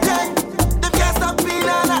 hey. They can't stop me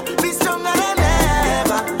now. We stronger than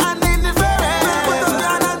ever. And in it forever. Put them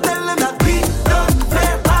down and tell them that we don't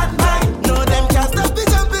fear bad mind. No, them can't stop me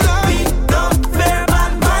jumping on. We don't fear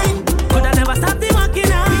bad mind. Could I never stop the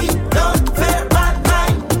walking up? We don't fear bad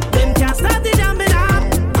mind. Them can't stop the jumping up.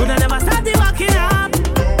 Could I never stop the walking up?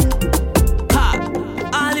 Ha!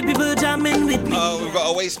 All the people jamming with me. Oh, we've got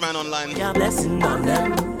a waste man online. Yeah, blessing on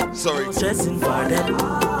them. Sorry. Stressing for them.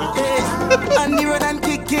 Hey, and the road and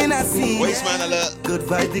kicking a scene. Waste man alert. Good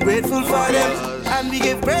vibes, be grateful for them. And we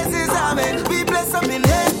give praises, amen. We bless up in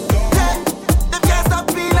head, hey. Them can't stop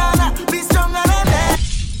me, nana. Be stronger than that.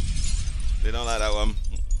 They don't like that one.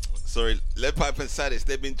 Sorry. Lead Pipe and Silence.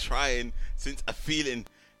 They've been trying since a feeling.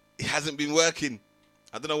 It hasn't been working.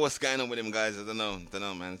 I don't know what's going on with them guys. I don't know,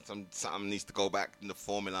 man. Something needs to go back in the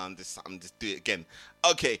formula and just do it again.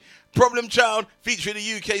 Okay, Problem Child featuring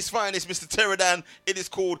the UK's finest, Mr. Terradan. It is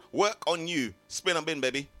called Work on You. Spin and bin,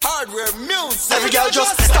 baby. Hardware music. Every girl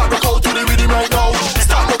just start rock out to the rhythm right now.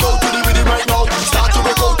 Start rock out to the rhythm right now. Start to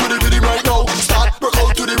rock out to the rhythm right now. Start rock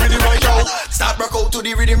out to the rhythm right now. Start rock out to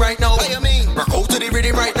the rhythm right now. What you mean? Rock out to the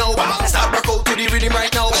rhythm right now. Start rock out to the rhythm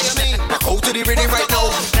right now. What you mean? Rock out to the rhythm right now.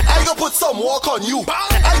 I gonna put some work on you.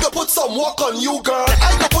 I gonna put some work on you, girl.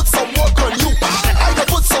 I gonna put some work on you. I gonna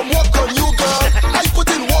put some work on you, girl. I put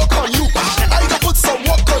in work on you. I gonna put some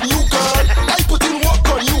work on you, girl. I put in work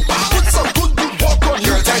on you. Put some good work on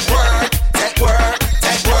you. Girl, take work, take work,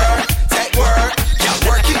 take work, take work. Y'all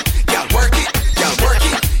work it, y'all work it, y'all work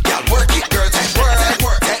it, y'all work it. Girl, take work, take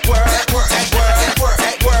work, take work, take work, take work, take work,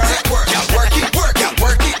 take work, take work. Y'all work it, work, y'all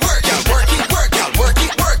work it, work, y'all work it, work, y'all work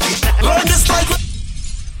it, work it. Learn this like.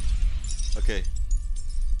 Okay.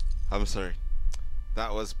 I'm sorry.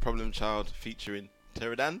 That was Problem Child featuring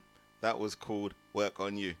Terradan. That was called Work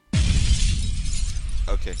on You.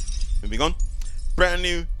 Okay, moving on. Brand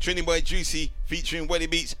new Trini Boy Juicy featuring Weddy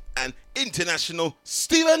Beats and International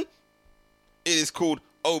Steven. It is called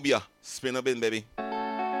Obia. Spin a bin, baby.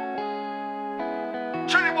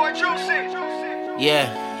 Trini Boy Juicy. Yeah.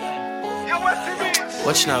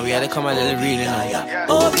 Watch now, we had to come a little reading now. I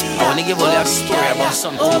want to give all a story about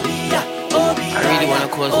something. I really want to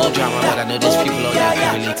cause no drama, but I know there's people out there who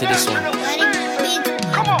can relate to this one.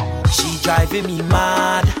 She driving me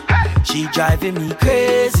mad. She driving me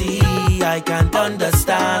crazy. I can't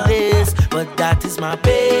understand this, but that is my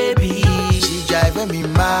baby. She driving me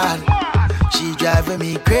mad. She driving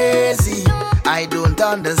me crazy. I don't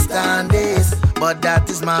understand this, but that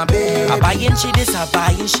is my baby. I buying she this, I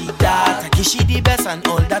buying she that. I give she the best and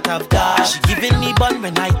all that I've got. She giving me bun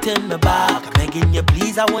when I turn my back. I'm begging you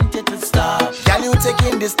please, I want it to stop. Can you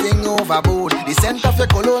taking this thing overboard? The scent of your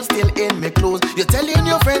cologne still in me clothes. You're telling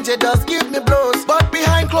your friends you just give me blows, but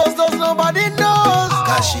behind closed doors nobody knows.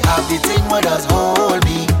 Cause she have the thing where does hold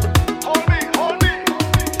me.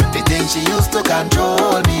 The thing she used to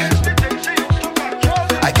control me.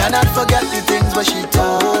 I cannot forget the things where she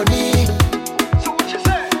told me.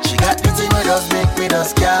 She got the thing where does make me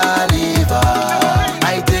just can't leave her.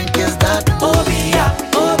 I think it's that Obia,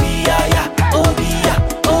 Obia, yeah, Obia,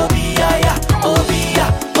 Obia, yeah, Obia,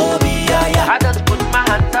 Obia, yeah. I just put my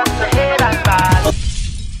hands up to head and bad.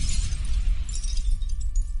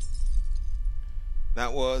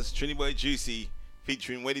 Trini Boy Juicy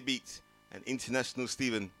featuring Weddy Beats and International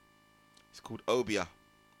Steven. It's called Obia.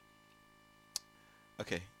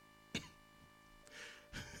 Okay.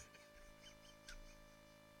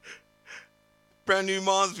 Brand new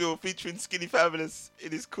Marsville featuring Skinny Fabulous.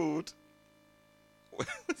 It is called...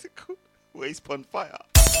 What's it called? Waste Pond Fire.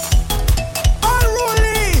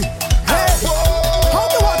 Unruly! Hey! How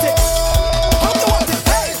you want it? How you want it?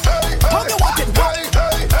 Hey! How you want it?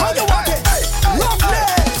 How you want it?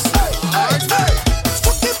 Loveless!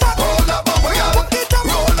 Stuck it back! Roll up, put it up!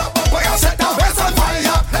 Roll up, set the waist on fire!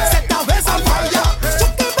 Set the waist on fire!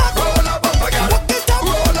 Stuck it back! Roll up, put it up!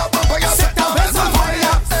 Roll up, set the waist on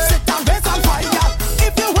fire! Set the waist on fire!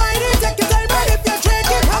 If you whine it, take your time, and if you drink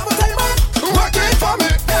it, have a time, man. Work it for me!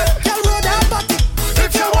 Girl, roll that body.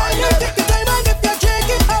 If you whine it, take your time, and if you drink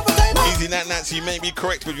it, have a time, man. Easy, Nancy, you may be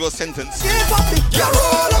correct with your sentence. You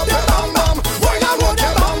roll up your bam bam, why you roll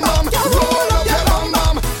your bam bam? You roll up your bam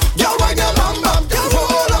bam, you roll your bam bam. You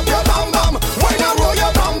roll up your bam bam, why you roll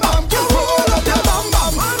your bam bam? You roll up your bam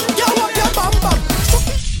bam, you roll your bam bam.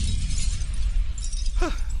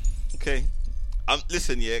 Okay.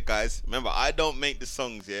 Listen, yeah, guys. Remember, I don't make the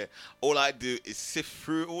songs, yeah. All I do is sift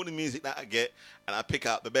through all the music that I get, and I pick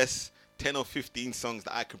out the best 10 or 15 songs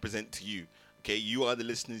that I can present to you. Okay, you are the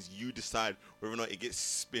listeners. You decide whether or not it gets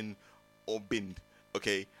spin or binned.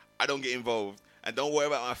 Okay, I don't get involved, and don't worry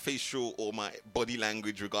about my facial or my body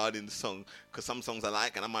language regarding the song, because some songs I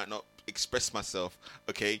like and I might not express myself.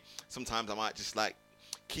 Okay, sometimes I might just like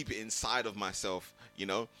keep it inside of myself. You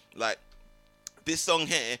know, like this song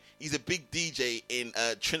here. He's a big DJ in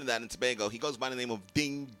Trinidad and Tobago. He goes by the name of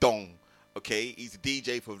Ding Dong. Okay, he's a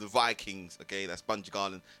DJ for the Vikings. Okay, that's Bungie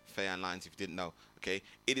Garland, Fair and Lines. If you didn't know. Okay,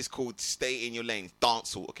 it is called Stay in Your Lane,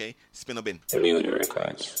 dancehall. Okay, spin or bin. Community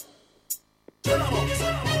Records.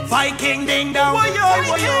 Viking ding dong,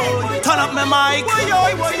 turn up my mic.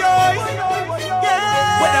 Yeah.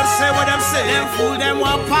 What them say, them fool them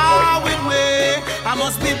want power with me. I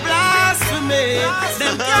must be blasphemy.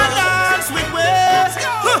 Them can't dance with me.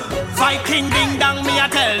 Viking ding dong, me I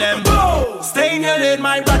tell them. Stay in your lane,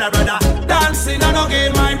 my brother. Dancing and no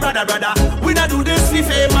game, my brother. We not do this for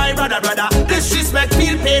fame, my brother. Disrespect,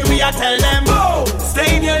 feel pain, we I tell them.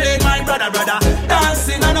 Stay in your lane, my brother.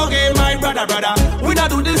 Dancing and no game, my brother. We not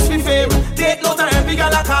do this for fame. Take note of every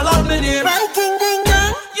girl I call out my name. Viking ding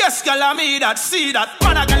dong. Yes, girl, I me that, see that.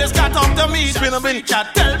 Man, a girl is got up to me. Spin a bin. Tell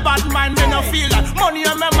bad mind, me no feel that. Money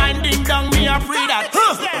on my mind, ding dong, me a free that.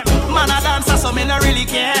 Man, a dancer, so me no really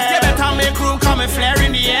care. You better make room, come and flare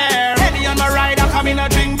in the air. Heavy on my rider, come in a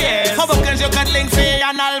drink beers. For bookings, you can link Faye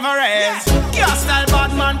and Alvarez. Your style,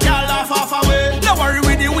 bad man, girl, off away. Don't worry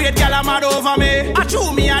with the weight, girl, I'm mad over me. I chew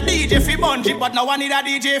me a DJ for Bungie, but no one need a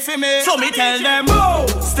DJ for me. So me tell them,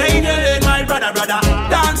 stay in your lane, my brother.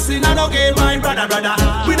 Dancing and no game, my brother.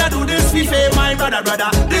 We not do this for fame, my brother.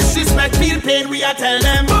 Disrespect, feel pain, we a tell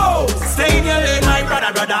them. Stay in your lane, my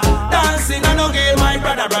brother. Dancing and no game, my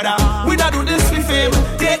brother. We not do this for fame.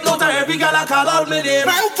 Take note of every girl I call out my name.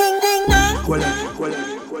 Viking ding dong.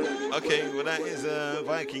 Okay, well that is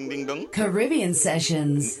Viking Ding Dong. Caribbean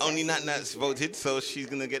Sessions. Only Nat's voted, so she's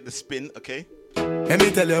gonna get the spin. Okay. Let me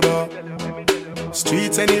tell you about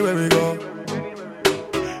streets anywhere we go.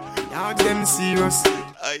 Y'all them serious.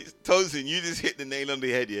 Tosin, you just hit the nail on the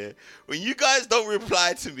head, yeah. When you guys don't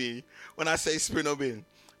reply to me when I say spin or bin,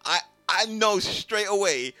 I know straight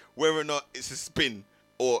away whether or not it's a spin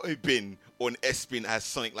or a bin or an S-spin, as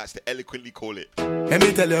Sonic likes to eloquently call it. Let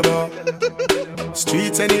me tell you about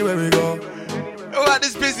streets anywhere we go. Oh, about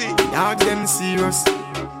this busy. Y'all them serious.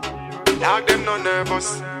 Y'all them no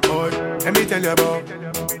nervous. Boy, let me tell you about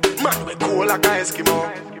man, we cool like a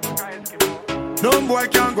Eskimo. No boy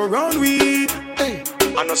can go round with. Hey,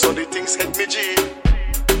 I know so the things hit me G.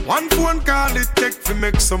 One phone call it take to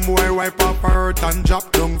make some boy wipe up her hurt and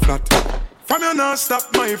drop down flat. From you not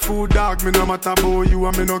stop my food, dog. Me no matter about you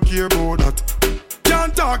and me no care about that.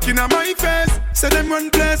 Can't talk in my face. Say them run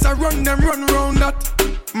place, I run them run round that.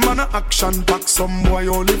 Man a action pack, some boy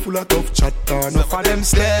only full of tough chatter. Enough of them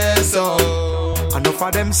stairs up. Enough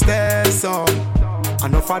of them stairs up.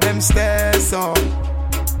 Enough of them stairs up.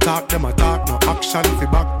 Talk them a talk, no action fi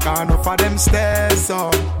back. Enough of them stairs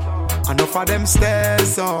up. Enough of them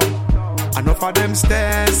stairs up. Enough of them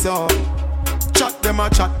stairs up. Chat them a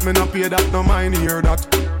chat, me no pay that, no mind hear that.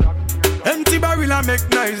 Empty barrel a make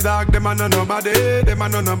nice dog, them a no nobody, them a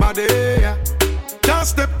no nobody. Yeah. Can't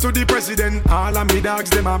step to the president, all of me dogs,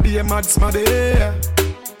 them a be a mad smaddy. Yeah.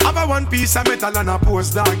 Have a one piece of metal and a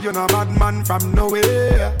post dog, you no bad man from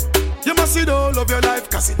nowhere. You must see the whole of your life,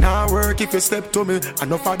 cause it not work if you step to me.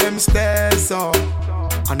 Enough of them stairs up.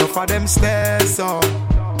 Enough of them stairs up.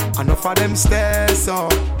 Enough of them stairs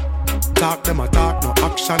up. Talk them a talk, no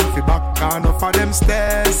action fi back. Enough of them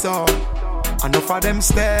stairs up. Enough of them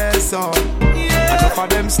stairs up. Enough of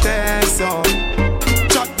them stairs up.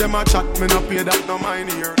 Chat them a chat, me no pay that no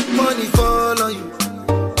mind here. Money fall on you,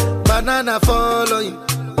 banana fall on you,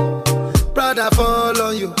 Prada fall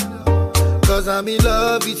on you, cause I'm in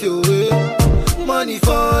love with you. Money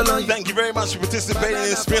fall on you. Thank you very much for participating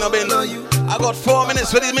in Spin Up In. I got 4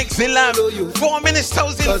 minutes for this mixing lab. 4 minutes,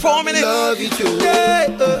 Tosin, 4 minutes. Love with you. Yeah,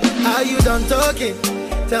 are you done talking?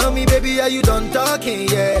 Tell me, baby, are you done talking?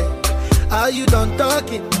 Yeah. Are you done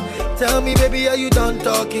talking? Tell me, baby, are you done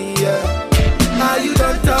talking? Yeah. Are you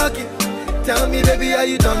done talking? Tell me, baby, are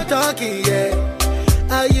you done talking? Yeah.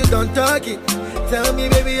 Are you done talking? Tell me,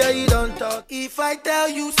 baby, are you done talking? If I tell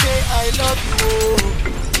you, say I love you.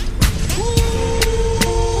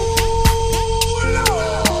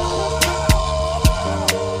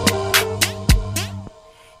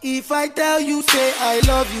 If I tell you, say I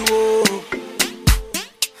love you, oh.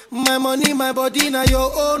 My money, my body, now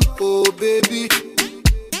your own, oh baby.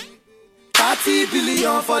 30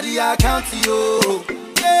 billion for the account, yo.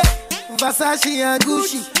 Yeah. Versace and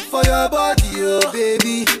Gucci for your body, oh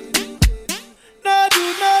baby. No do,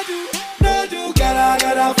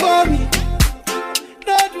 gotta for me.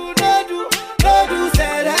 No do,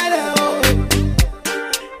 say that, oh.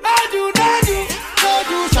 No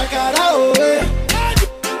do, shakara, oh.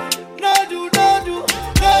 No do,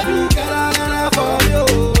 gotta for you.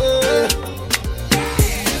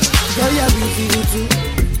 Girl, you're beautiful too.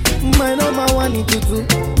 My number one in tutu.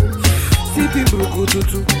 CP Bruku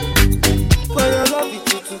tutu. For your love it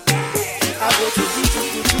tutu. I go tutu.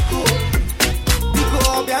 Biko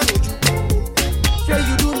obiano ju. Say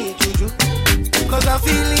you do me juju. Cause I'm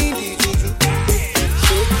feeling the juju.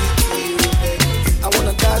 Shake it to you. I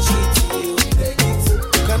wanna touch it to you.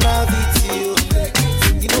 You can have it to you.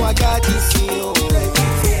 You know I got this in you.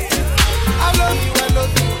 I love you.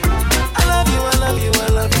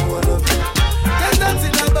 There's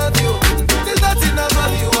nothing above you. There's nothing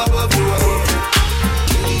above you, above you.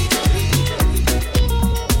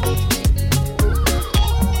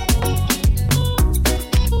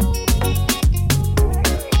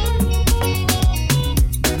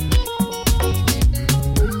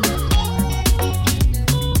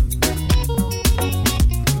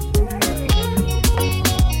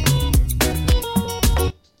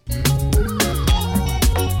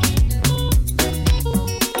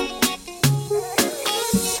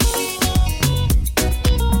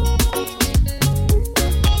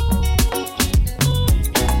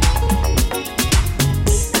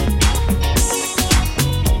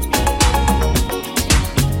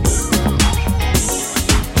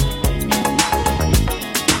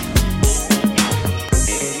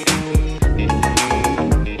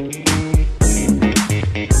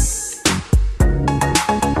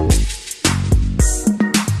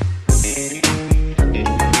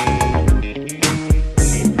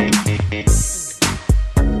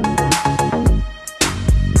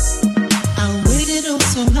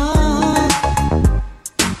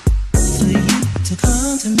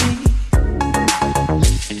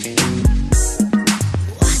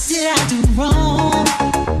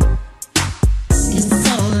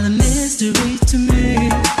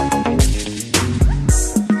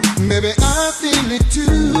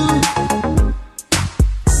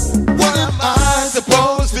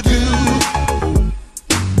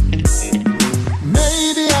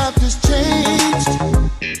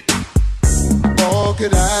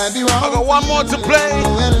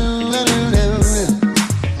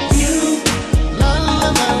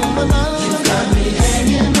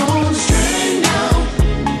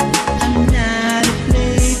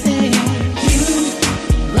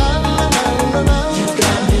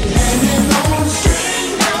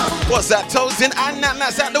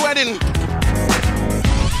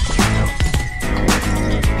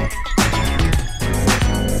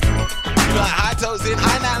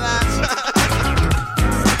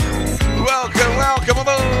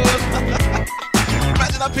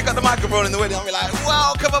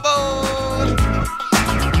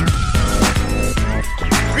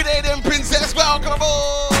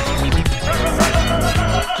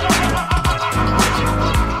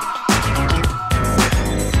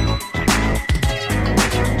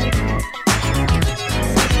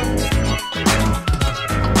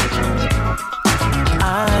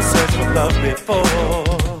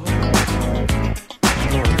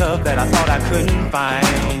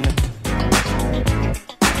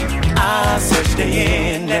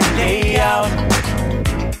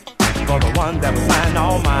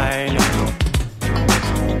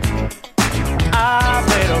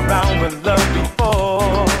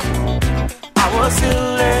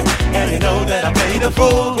 you know that I played a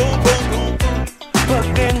fool.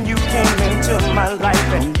 But then you came into my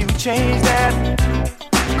life and you changed that.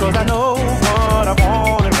 'Cause I know what I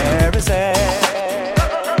want and where it's at.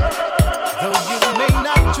 Though you may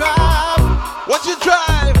not drive what you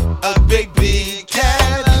drive, a big, big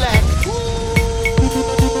Cadillac.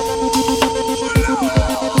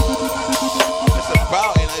 It's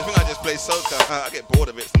about, you know, you think I just play soca. I get bored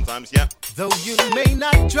of it sometimes, yeah. Though you may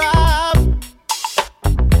not drive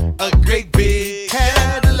a great big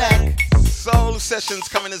Cadillac. Soul Sessions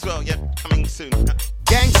coming as well, yep, coming soon.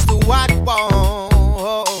 Gangsta white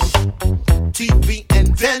ball, TV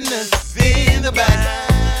and tennis in the back.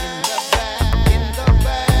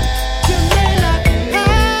 You may not have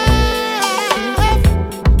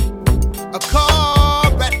a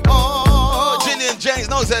car at all. Oh, Jillian James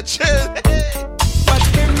knows that chill. But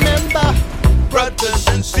remember, brothers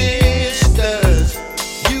and sisters,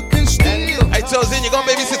 you can still. Hey, Tozin, you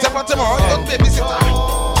gonna babysit up tomorrow? You gonna babysit up?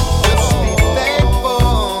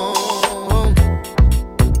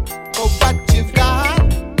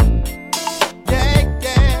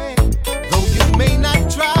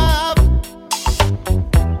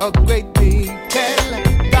 A great big Cadillac,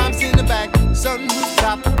 dimes in the back, sunroof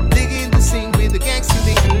top, digging the scene with the gangsta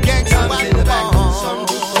lean, gangsta dimes in the back,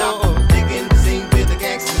 sunroof top, digging the scene with the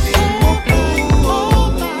gangsta lean.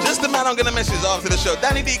 Just the man I'm gonna message after the show.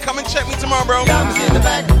 Danny D, come and check me tomorrow, bro. Dimes in the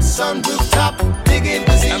back, sunroof top, digging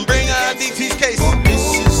the scene. And bring DT's case.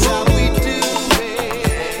 This is how we do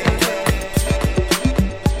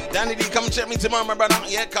it. Danny D, come check me tomorrow, my brother.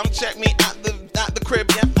 Yeah, come check me at the crib.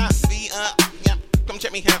 Yeah, at the come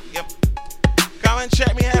check me here, yep. Come and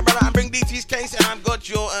check me here, brother. I bring DT's case and I've got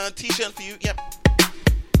your t-shirt for you, yep.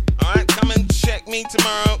 Alright, come and check me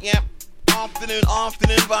tomorrow, yep. Afternoon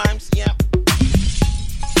vibes, yep.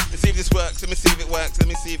 Let's see if this works. Let me see if it works. Let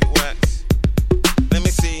me see.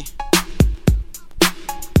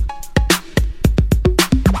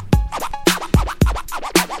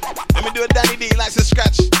 Let me do a Danny D, likes to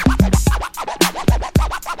scratch.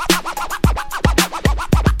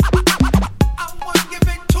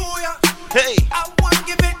 Hey, I want to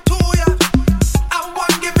give it to ya. I want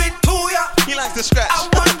to give it to ya. He likes to scratch. I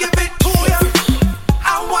want to give it to ya.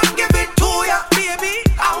 I want to give it to ya, baby.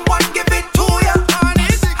 I want to give it to ya, honey.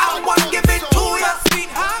 I want to give it to ya,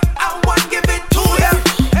 sweetheart. I want to give it to ya.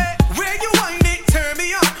 Hey, where you wind it, turn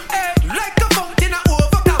me on. Hey, like a fountain, I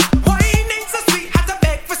overcome. Winding so sweet, had to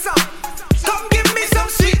beg for some. Come give me some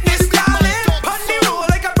sweetness, darling. Pon the roll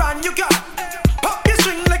like a brand new car. Pop your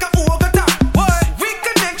string like a overtop.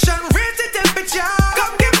 Reconnection, raise the temperature.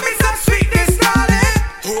 Come give me some sweetness, darling.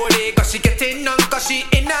 Holy gosh, she getting on, cause she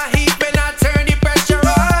in a heat when I turn the pressure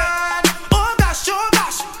on. Oh gosh,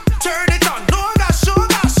 turn it on. Oh gosh.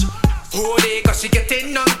 Holy gosh, she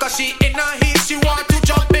getting on, cause she in a heat. She want to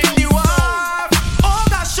jump in the water. Oh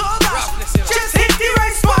gosh, just hit the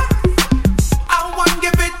right spot. I want to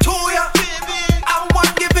give it to ya. I want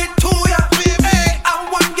to give it to ya. I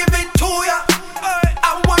want to give it to ya. I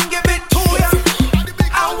want to give it to ya.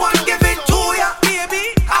 I want to give it to ya, baby.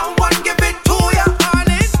 I want to give it to ya,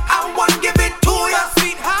 honey. I want to give it to ya,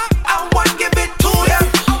 sweetheart. I want to give it to ya.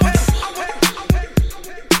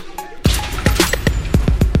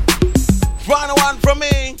 Final one from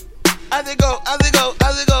me. As it go. Hey.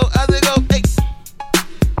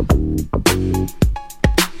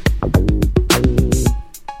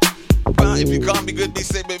 Well, if you can't be good, be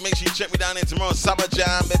safe, but make sure you check me down here tomorrow. Summer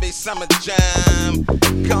Jam, baby, Summer Jam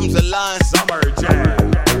comes alive. Summer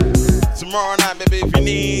Jam. Tomorrow night, baby, if you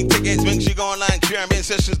need tickets, make sure you go online,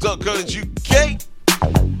 GRMNsessions.co.uk.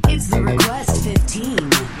 It's the Request 15.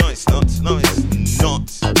 No, it's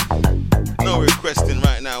not. No requesting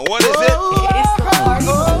right now. What is it? It's the party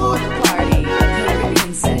before the party.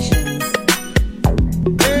 Caribbean Sessions.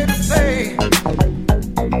 Baby, say,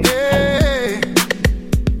 yeah.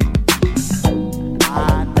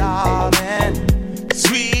 My darling,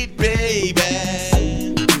 sweet baby,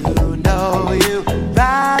 you know you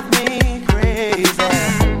drive me crazy.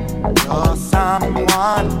 You're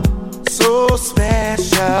someone so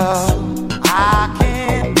special. I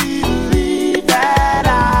can't believe that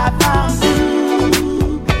I found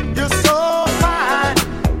you. You're so fine,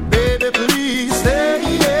 baby. Please stay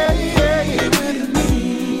with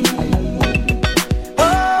me.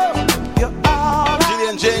 Oh, you're all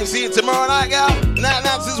Jillian James, see you tomorrow night, girl. Night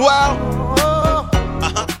naps as well.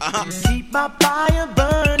 Keep my fire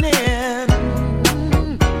burning.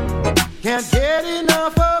 Can't get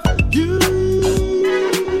enough of you.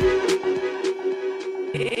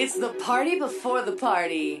 It's the party before the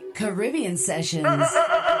party. Caribbean Sessions.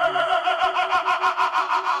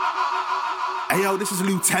 Hey yo, this is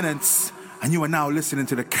Lieutenants. and you are now listening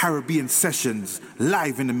to the Caribbean Sessions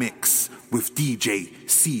live in the mix with DJ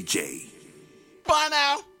CJ. Bye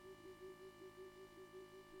now.